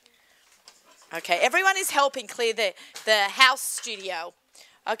 Okay, everyone is helping clear the house studio.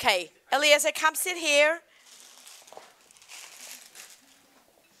 Okay, Eliezer, come sit here.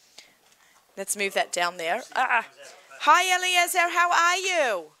 Let's move that down there. Hi, Eliezer. How are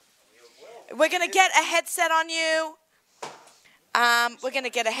you? We're going to get a headset on you. We're going to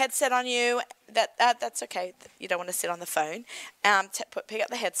get a headset on you. That's okay. You don't want to sit on the phone. Pick up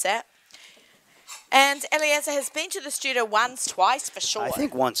the headset. And Eliezer has been to the studio once, twice for sure. I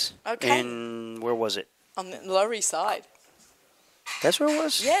think once. Okay. And where was it? On the Lower East Side. That's where it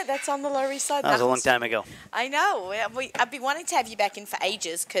was? Yeah, that's on the Lower East Side. That was a long time ago. I know. I've been wanting to have you back in for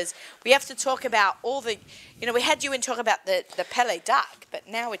ages because we have to talk about all the, we had you in talk about the Pele duck, but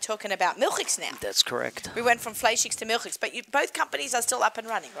now we're talking about milchiks now. That's correct. We went from fleischiks to milchiks, but both companies are still up and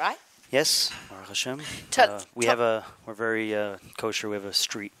running, right? Yes, Baruch Hashem. We're very kosher. We have a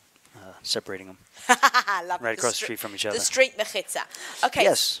street separating them. I love Right across the street from each other. The street mechitza. Okay.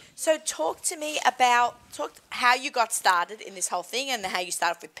 Yes. So talk to me about how you got started in this whole thing and how you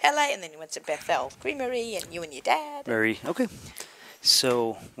started with Pele and then you went to Bethel Creamery and you and your dad. Okay.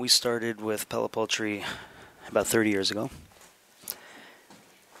 So we started with Pella Poultry about 30 years ago.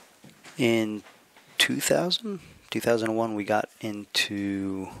 In 2001, we got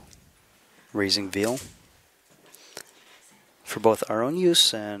into raising veal for both our own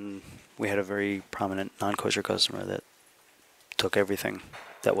use, and we had a very prominent non-kosher customer that took everything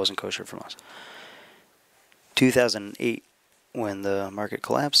that wasn't kosher from us. 2008, when the market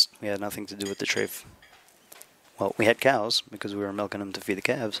collapsed, we had nothing to do with the treif. Well, we had cows because we were milking them to feed the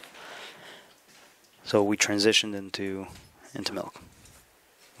calves. So we transitioned into milk.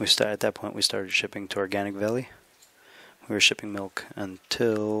 At that point, we started shipping to Organic Valley. We were shipping milk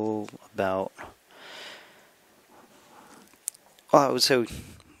until about... Well, I would say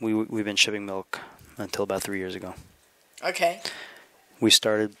we've been shipping milk until about 3 years ago. Okay. We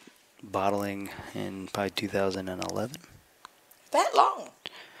started bottling in probably 2011. That long?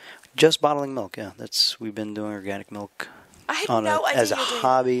 Just bottling milk, yeah. We've been doing organic milk I had no idea as a you were doing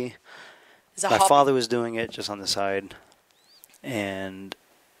hobby. As a My hobby. father was doing it just on the side, and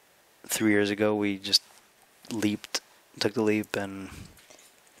 3 years ago we just took the leap and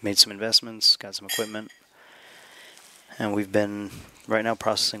made some investments, got some equipment, and we've been right now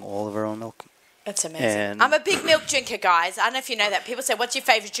processing all of our own milk. That's amazing. And- I'm a big milk drinker, guys. I don't know if you know that. People say, what's your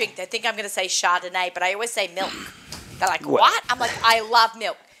favorite drink? They think I'm going to say Chardonnay, but I always say milk. They're like, Well- what? I'm like, I love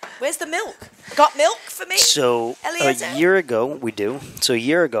milk. Where's the milk? Got milk for me? So Eliezer? a year ago, we do. So a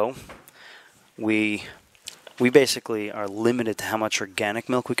year ago, we basically are limited to how much organic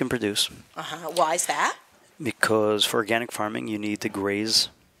milk we can produce, Why is that? because for organic farming you need to graze,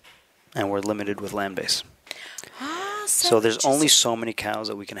 and we're limited with land base. So there's only so many cows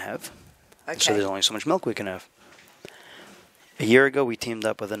that we can have. Okay. So there's only so much milk we can have. A year ago, we teamed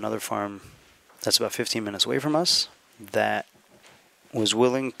up with another farm that's about 15 minutes away from us that was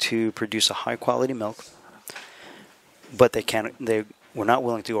willing to produce a high quality milk, but they were not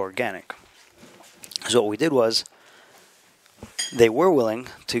willing to go organic. So what we did was, they were willing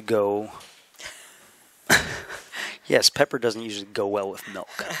to go. Yes, pepper doesn't usually go well with milk.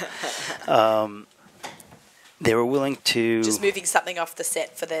 They were willing to Just moving something off the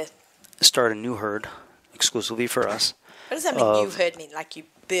set for the... start a new herd exclusively for us. What does that mean, you heard me? Like you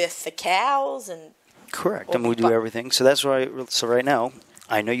birth the cows and... Correct. Or And we do bu- everything. So that's why. So right now,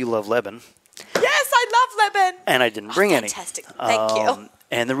 I know you love Lebanon, Yes, I love lemon! and I didn't bring any. Fantastic. Thank you.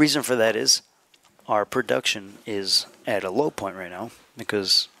 And the reason for that is our production is at a low point right now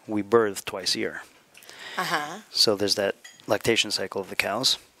because we birth twice a year. So there's that lactation cycle of the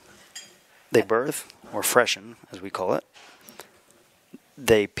cows. They birth, or freshen, as we call it.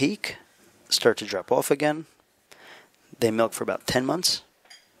 They peak, start to drop off again. They milk for about 10 months.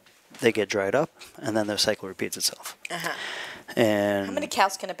 They get dried up, and then their cycle repeats itself. And How many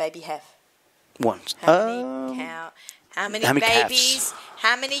cows can a baby have? once. How many how many babies? calves?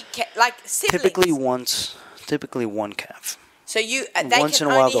 How many siblings? Typically one calf. So they Once can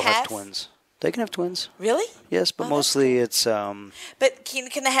in a while only they'll have twins. They can have twins. Really? Yes, but Oh, that's mostly it's But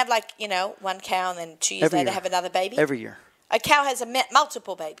can they have like, one cow and then 2 years Every later year. have another baby? every year. A cow has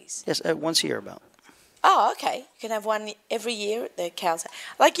multiple babies. Yes, once a year about. Oh, okay. You can have one every year. The cows,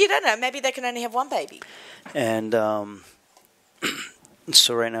 like you don't know, maybe they can only have one baby. And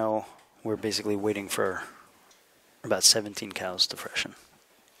so right now we're basically waiting for about 17 cows to freshen.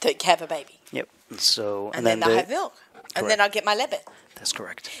 To have a baby, Yep. So and then they'll have milk, and then Correct. I'll get my lebbet. That's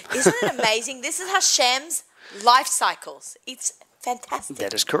correct. Isn't it amazing? This is how Sham's life cycles. It's fantastic.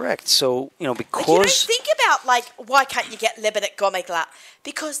 That is correct. So Like, you don't because think about why can't you get lebbet at Gourmet Glatt?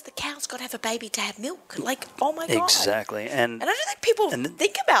 Because the cow's got to have a baby to have milk. Like, oh my god. exactly, And I don't think people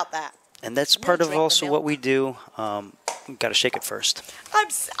think about that. and that's I'm part gonna of drink the also milk. what we do. Got to shake it first. I'm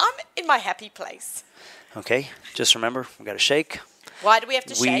in my happy place. Okay. Just remember, we got to shake. Why do we have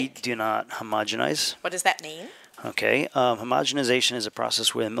to We shake? do not homogenize. What does that mean? Okay. Homogenization is a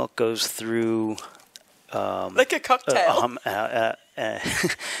process where the milk goes through Like a a, cocktail. a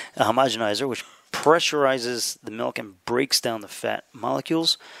homogenizer, which pressurizes the milk and breaks down the fat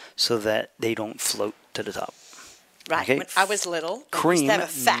molecules so that they don't float to the top. Right. Okay. When I was little, we used Cream to have a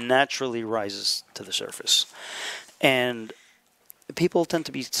fat. naturally rises to the surface. And people tend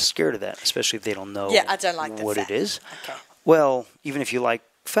to be scared of that, especially if they don't know Yeah, I don't like the what fat. it is. Okay. Well, even if you like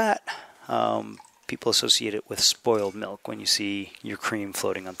fat, people associate it with spoiled milk when you see your cream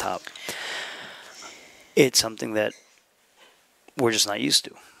floating on top. It's something that we're just not used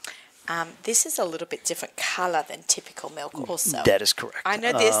to. This is a little bit different colour than typical milk also. That is correct. I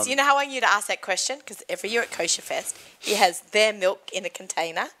know this. You know how I want you to ask that question? Because every year at Kosher Fest, he has their milk in a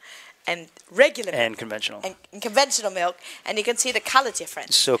container and regular milk And conventional. and conventional milk, and you can see the colour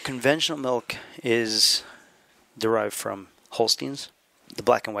difference. So conventional milk is derived from Holsteins, the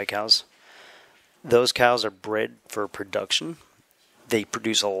black and white cows. Those cows are bred for production. They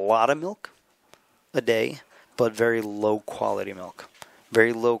produce a lot of milk a day, but very low quality milk.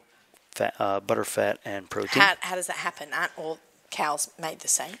 Very low fat, butter fat and protein. How does that happen? Aren't all cows made the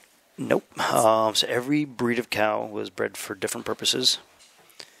same? Nope. So every breed of cow was bred for different purposes.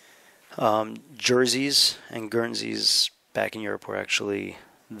 Jerseys and Guernseys back in Europe were actually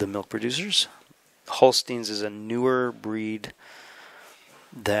the milk producers. Holsteins is a newer breed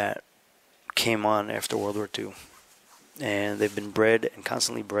that came on after World War II. And they've been bred and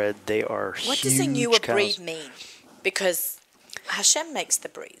constantly bred. They are What huge does a newer cows. breed mean? Because Hashem makes the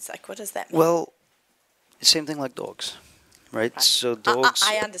breeds. Like, what does that mean? Well, same thing like dogs, right? So dogs.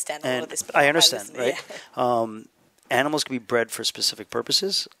 I understand all and of this, but I I understand, listen, right? Animals can be bred for specific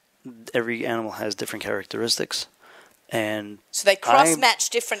purposes. Every animal has different characteristics, and So they cross-match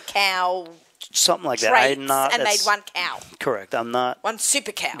different cow something like that. traits I'm not. and made that's one cow, correct. I'm not one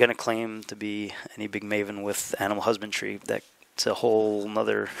super cow. going to claim to be any big maven with animal husbandry. That's a whole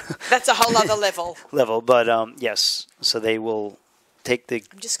nother That's a whole other level. level. But yes, so they will take the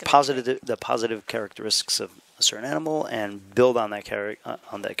just gonna positive characteristics of a certain animal and build on that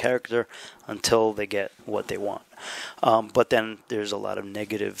character until they get what they want. But then there's a lot of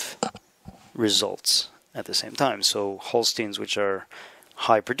negative results at the same time. So Holsteins, which are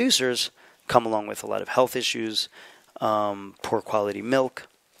high producers, come along with a lot of health issues, poor quality milk,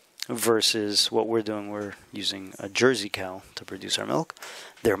 versus what we're doing. We're using a Jersey cow to produce our milk.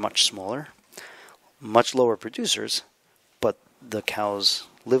 They're much smaller, much lower producers, but the cows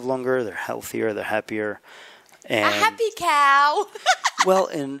live longer, they're healthier, they're happier. And, A happy cow. well,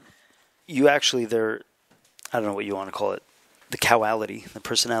 and you actually, I don't know what you want to call it, the cowality, the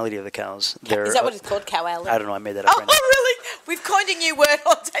personality of the cows. Is that what it's called, cowality? I don't know, I made that up Oh, right now. really? We've coined a new word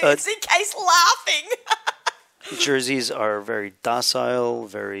on ZK's laughing. Jerseys are very docile,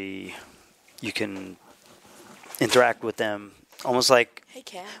 you can interact with them almost like, Hey,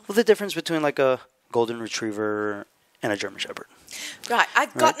 cow. well, the difference between like a golden retriever and a German shepherd. Right,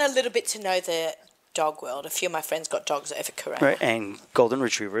 I've gotten a little bit to know the dog world. A few of my friends got dogs over Korea. Right, and golden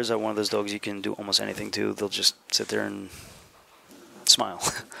retrievers are one of those dogs you can do almost anything to. They'll just sit there and smile.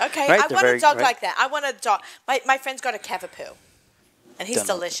 Okay, Right? I They're want very- a dog right? like that. I want a dog. My friend's got a Cavapoo, and he's Don't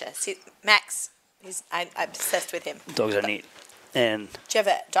know. delicious. Max, I'm obsessed with him. Dogs are neat. And Do you have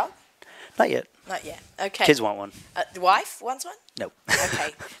a dog? not yet. Not yet. Okay. Kids want one. The wife wants one? No.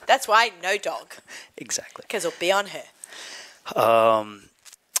 Okay. That's why no dog, Exactly. because it'll be on her.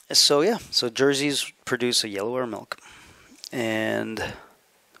 So Jerseys produce a yellower milk, and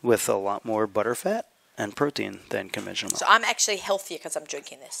with a lot more butter fat and protein than conventional milk. So I'm actually healthier because I'm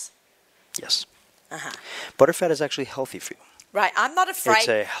drinking this. Yes. Uh-huh. Butter fat is actually healthy for you. Right. I'm not afraid. It's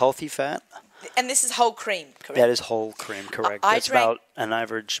a healthy fat. And this is whole cream, correct? That is whole cream, correct. I That's drank- about an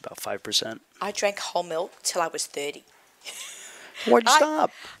average, about 5%. I drank whole milk till I was 30. Why'd you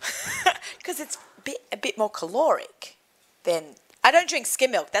stop? because it's a bit more caloric than. I don't drink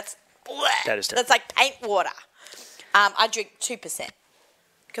skim milk. That's That is that's like paint water. I drink 2%.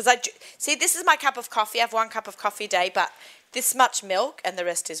 Because see, this is my cup of coffee. I have 1 cup of coffee a day, but this much milk and the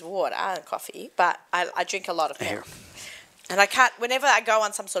rest is water and coffee. But I drink a lot of milk. And I can't, whenever I go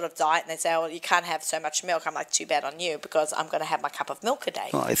on some sort of diet and they say, oh, you can't have so much milk, I'm like, too bad on you, because I'm going to have my cup of milk a day.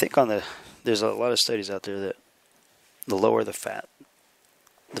 Well, I think there's a lot of studies out there that the lower the fat,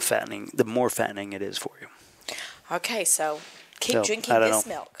 the more fattening it is for you. Okay, so keep drinking this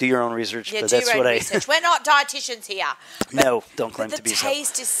milk. Do your own research. Yeah, but do that's your own what research. We're not dietitians here. No, don't claim But to be the so.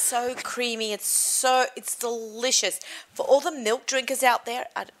 taste is so creamy. It's delicious. For all the milk drinkers out there,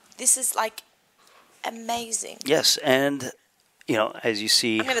 this is like amazing. Yes, and as you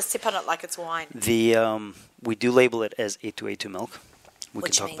see, I'm going to sip on it like it's wine. We do label it as A2A2 milk. We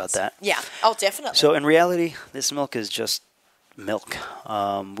Which can talk means, about that. Yeah. Oh, definitely. So in reality, this milk is just milk.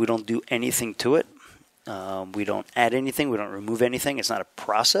 We don't do anything to it. We don't add anything. We don't remove anything. It's not a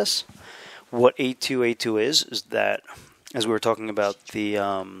process. What A2A2 is that, as we were talking about the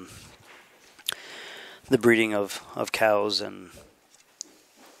breeding of cows and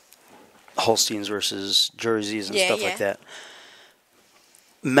Holsteins versus Jerseys and stuff like that.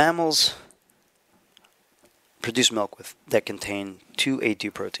 Mammals produce milk that contain 2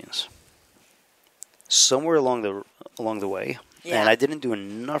 A2 proteins. Somewhere along the way, and I didn't do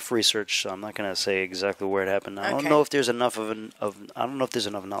enough research, so I'm not going to say exactly where it happened. I don't know if there's enough I don't know if there's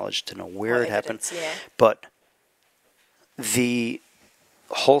enough knowledge to know where it happened. Yeah. But the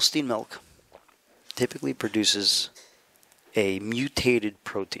Holstein milk typically produces a mutated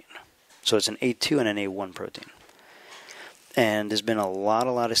protein. So it's an A2 and an A1 protein. And there's been a lot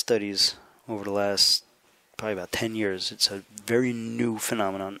of studies over the last probably about 10 years. It's a very new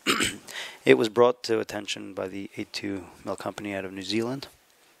phenomenon. It was brought to attention by the A2 milk company out of New Zealand,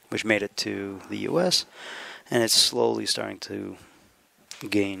 which made it to the U.S., and it's slowly starting to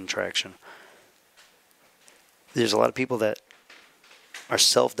gain traction. There's a lot of people that are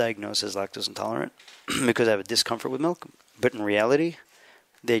self-diagnosed as lactose intolerant because they have a discomfort with milk, but in reality,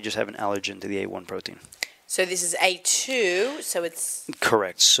 they just have an allergen to the A1 protein. So this is A2, so it's...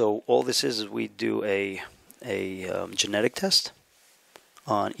 Correct. So all this is we do a genetic test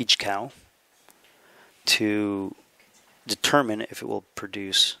on each cow to determine if it will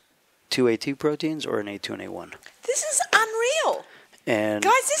produce 2 A2 proteins or an A2 and A1. This is unreal. And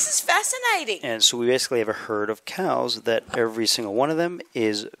guys, this is fascinating. And so we basically have a herd of cows that every single one of them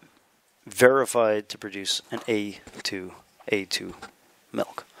is verified to produce an A2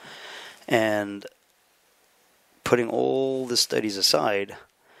 milk. And putting all the studies aside,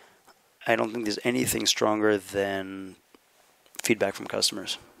 I don't think there's anything stronger than feedback from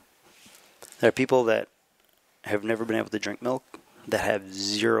customers. There are people that have never been able to drink milk that have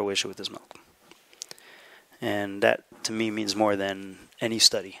zero issue with this milk. And that, to me, means more than any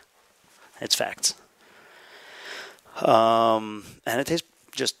study. It's facts. And it tastes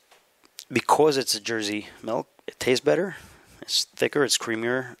just, because it's a Jersey milk, it tastes better, it's thicker, it's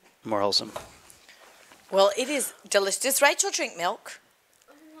creamier, more wholesome. Well, it is delicious. Does Rachel drink milk?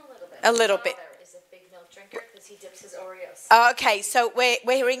 A little bit. Is a big milk drinker because he dips his Oreos. Oh, okay, so we're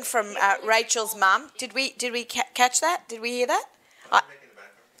hearing from Rachel's mum. Did we catch that? Did we hear that?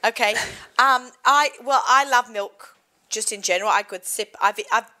 Okay. I love milk just in general. I could sip. I've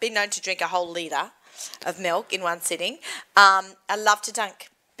been known to drink a whole litre of milk in one sitting. I love to dunk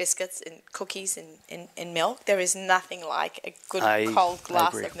biscuits and cookies in milk. There is nothing like a good cold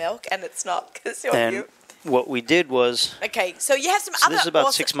glass of milk, and it's not because you're you. What we did was... Okay, so you have some other... This is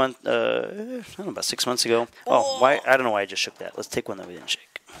about 6 months... I don't know, about 6 months ago. I don't know why I just shook that. Let's take one that we didn't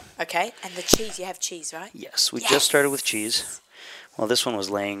shake. Okay, and the cheese. You have cheese, right? Yes, we just started with cheese. Well, this one was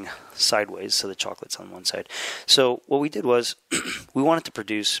laying sideways, so the chocolate's on one side. So what we did was, we wanted to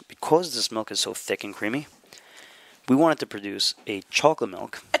produce, because this milk is so thick and creamy, we wanted to produce a chocolate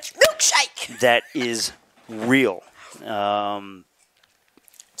milk. A milkshake! That is real.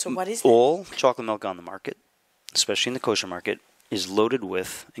 So what is it? All chocolate milk on the market, especially in the kosher market, is loaded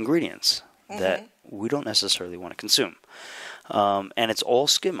with ingredients that we don't necessarily want to consume. And it's all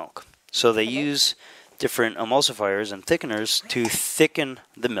skim milk. So they use different emulsifiers and thickeners to thicken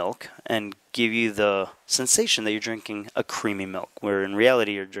the milk and give you the sensation that you're drinking a creamy milk, where in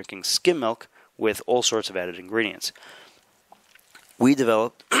reality you're drinking skim milk with all sorts of added ingredients. We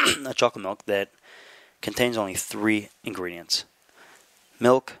developed a chocolate milk that contains only 3 ingredients: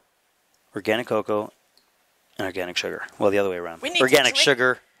 milk, organic cocoa, and organic sugar. Well, the other way around. Organic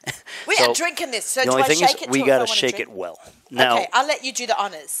sugar. We are drinking this, so the only thing is we got to shake it well. Now, okay, I'll let you do the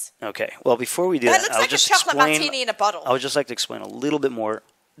honors. Okay, well, before we do That that, looks I'll like just a chocolate explain. martini in a bottle. I would just like to explain a little bit more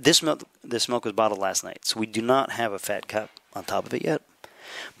this milk was bottled last night, so we do not have a fat cap on top of it yet.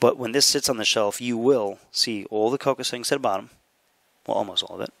 But when this sits on the shelf, you will see all the cocoa sinks at the bottom, well, almost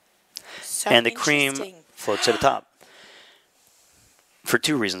all of it, So and the cream interesting. floats at the top. For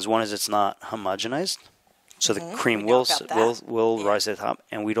two reasons. One is it's not homogenized, so the cream We know will about that. will rise to the top,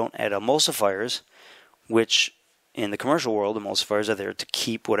 and we don't add emulsifiers, which in the commercial world, emulsifiers are there to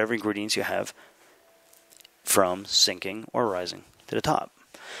keep whatever ingredients you have from sinking or rising to the top.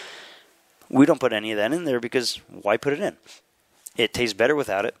 We don't put any of that in there because why put it in? It tastes better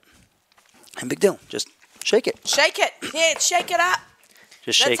without it. And big deal. Just shake it. Shake it. Here, shake it up.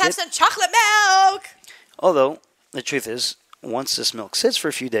 Just shake Let's have it. some chocolate milk. Although, the truth is, once this milk sits for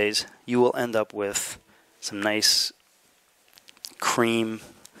a few days, you will end up with some nice cream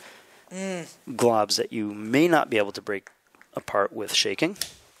globs that you may not be able to break apart with shaking,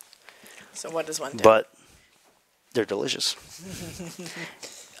 So what does one do? but they're delicious.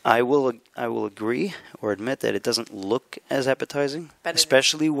 I will agree or admit that it doesn't look as appetizing, But it-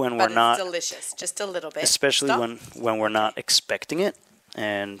 especially when but we're not it's delicious. Just a little bit. especially Stop. when we're not expecting it,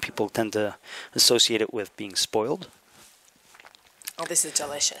 and people tend to associate it with being spoiled. Oh, this is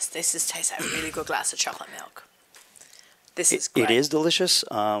delicious. This tastes like a really good glass of chocolate milk. This is great. It is delicious.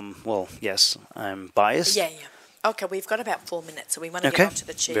 Well, yes, I'm biased. Yeah. Okay, we've got about 4 minutes, so we want to Okay, get on to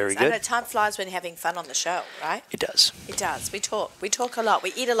the cheese. very I know good. time flies when you're having fun on the show, right? It does. It does. We talk. We talk a lot.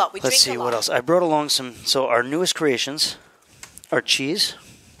 We eat a lot. We Let's drink see a lot. what else. I brought along some. So our newest creations are cheese.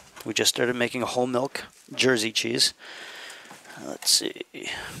 We just started making a whole milk Jersey cheese. Let's see.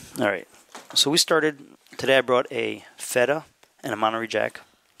 All right. So we started today. I brought a feta and a Monterey Jack.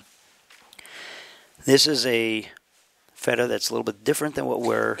 This is a feta that's a little bit different than what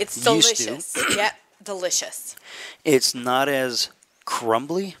we're It's used delicious. to. Yep, delicious. It's not as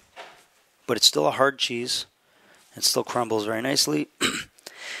crumbly, but it's still a hard cheese. It still crumbles very nicely.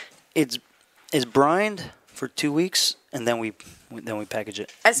 It's brined for 2 weeks, and then we package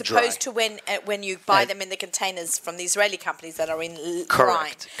it As dry. opposed to when you buy Uh, them in the containers from the Israeli companies that are in Correct,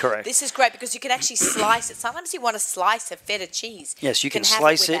 brine. correct. This is great because you can actually slice it. Sometimes you want a slice of feta cheese. Yes, you can have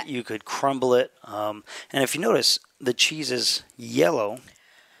slice with it. that. You could crumble it. And if you notice, the cheese is yellow,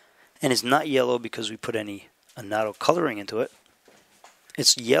 and it's not yellow because we put any annatto coloring into it.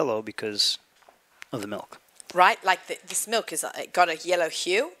 It's yellow because of the milk. Right? Like this milk has got a yellow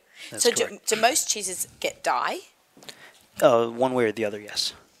hue. That's So correct. do most cheeses get dye? One way or the other,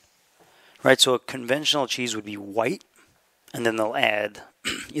 yes. Right, so a conventional cheese would be white, and then they'll add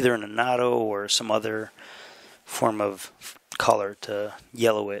either an annatto or some other form of color to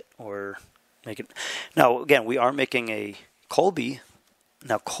yellow it or make it. Now, again, we are making a Colby.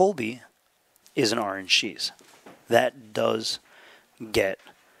 Now, Colby is an orange cheese. That does get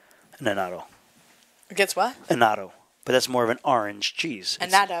an annatto. Gets what? Annatto. But that's more of an orange cheese.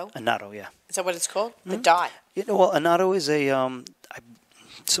 It's- Annatto? Annatto, yeah. Is that what it's called? The Hmm? dye. You know, well, annatto is a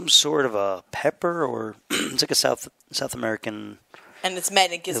some sort of a pepper, or it's like a South American. And it's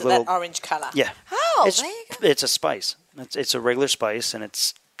made and gives A it little- that orange colour. Yeah. Oh, it's, there you go. It's a spice. It's a regular spice, and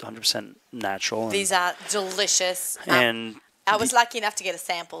it's 100% natural. And, These are delicious. and I was lucky enough to get a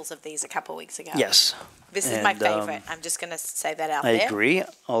samples of these a couple of weeks ago. yes, This is my and, favourite. I'm just going to say that out I there. agree.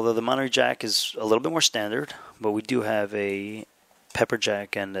 Although the Monterey Jack is a little bit more standard, but we do have a pepper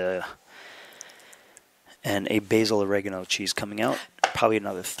jack and a basil oregano cheese coming out. Probably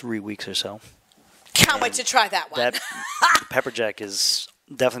another 3 weeks or so. Can't wait to try that one. That the pepper jack is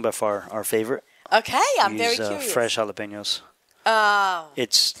definitely by far our favorite. Okay, I'm We very use, curious. fresh jalapenos. Oh,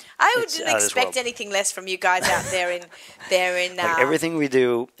 It's I it's wouldn't out of this expect world. anything less from you guys out there in Like everything we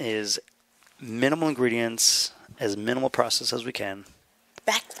do is minimal ingredients, as minimal process as we can.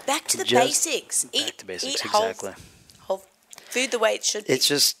 back to the Just basics. Back to basics, eat whole- exactly. whole food the way it should be. It's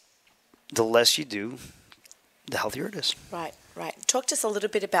just the less you do, the healthier it is. Right. Talk to us a little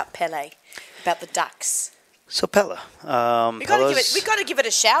bit about Pele, about the ducks. So Pella, We got to give it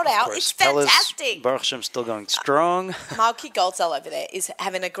a shout out. It's fantastic. Baruch Hashem still going strong. Malky Goldsell over there is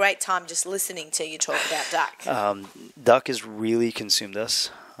having a great time just listening to you talk about duck. Duck has really consumed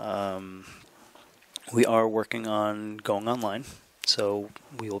us. We are working on going online, so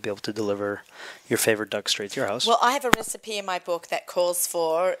we will be able to deliver your favorite duck straight to your house. Well, I have a recipe in my book that calls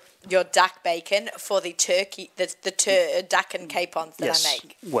for your duck bacon for the turkey, the duck and capons that yes. I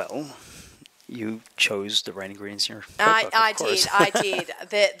make. Well, you chose the right ingredients in your cookbook, I of course. did.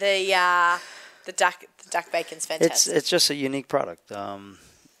 The duck bacon's fantastic. It's just a unique product.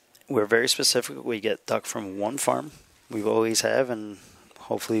 We're very specific. We get duck from one farm. We always have, and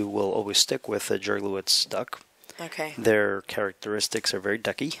hopefully we'll always stick with the Jerglowitz duck. Okay. Their characteristics are very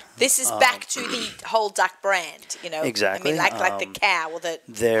ducky. This is back to the whole duck brand, you know. Exactly. I mean, like the cow or the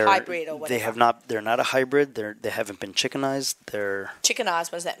They're hybrid or whatever. They have not. They're not a hybrid. They haven't been chickenized. They're Chicken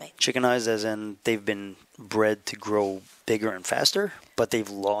eyes, what does that mean? chickenized as in they've been bred to grow bigger and faster, but they've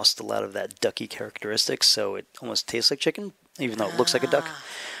lost a lot of that ducky characteristics, so it almost tastes like chicken, even though it looks like a duck.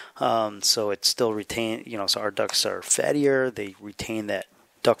 So it still retain. You know, so our ducks are fattier. They retain that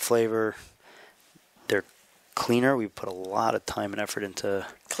duck flavor. They're cleaner. We put a lot of time and effort into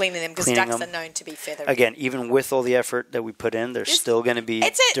Cleaning them, because cleaning ducks them. are known to be feathery. Again, even with all the effort that we put in, they're still going to be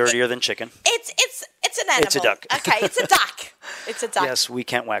dirtier than chicken. It's an animal. It's a duck. Okay, it's a duck. It's a duck. Yes, we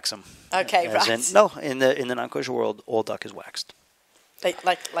can't wax them. Okay, As right. in the non-kosher world, all duck is waxed.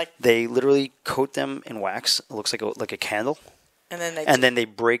 Like, They literally coat them in wax. It looks like a candle, and then they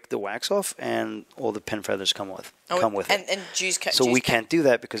break the wax off, and all the pin feathers come with it. And Jews So we can't do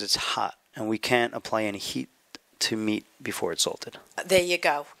that because it's hot, and we can't apply any heat to meat before it's salted. There you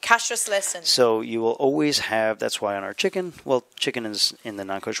go. Kashrus lesson. So you will always have. That's why on our chicken, chicken is in the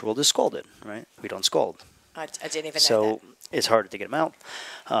non-kosher world is scalded, right? We don't scald. I didn't even know So it's harder to get them out,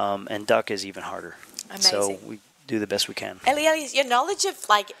 and duck is even harder. Amazing. So we do the best we can. that. Eli, your knowledge of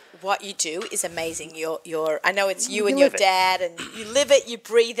like what you do is amazing. I know it's you and You your live it. dad, and you live it, you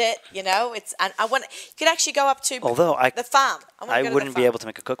breathe it. You know, I want. You could actually go up to Although the farm. I wouldn't be able to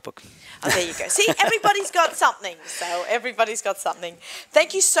make a cookbook. Oh, there you go. See, everybody's got something. So everybody's got something.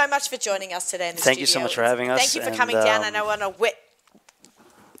 Thank you so much for joining us today in the Thank studio. you so much for having us, Thank you for and, coming down. I know on a wet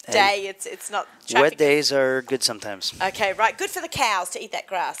day, it's not traffic. Wet days are good sometimes. Okay, right. Good for the cows to eat that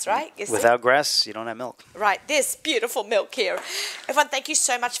grass, right? You see? Without grass, you don't have milk. Right, this beautiful milk here. Everyone, thank you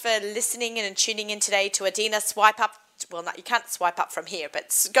so much for listening and tuning in today to Adina. Swipe up. Well, no, you can't swipe up from here,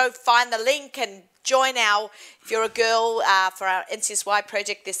 but go find the link and join if you're a girl, for our NCSY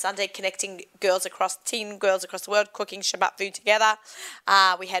project this Sunday, connecting teen girls across the world, cooking Shabbat food together.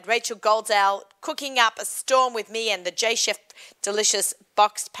 We had Rachel Goldsale cooking up a storm with me and the J-Chef delicious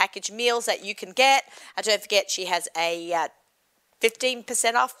boxed package meals that you can get. And don't forget, she has a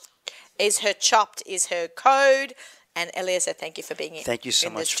 15% off. Her chopped is her code. And Eliezer, thank you for being here. Thank you so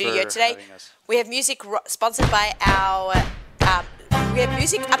in much the studio for today. having us. We have music sponsored by our. We have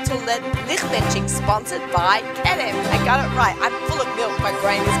music up till Lichtmensching sponsored by Kenem. I got it right. I'm full of milk. My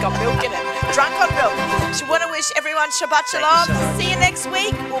brain has got milk in it. Drunk on milk. So I want to wish everyone Shabbat Shalom. so much. See you next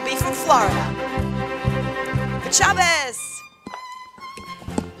week. We'll be from Florida. Shabbos.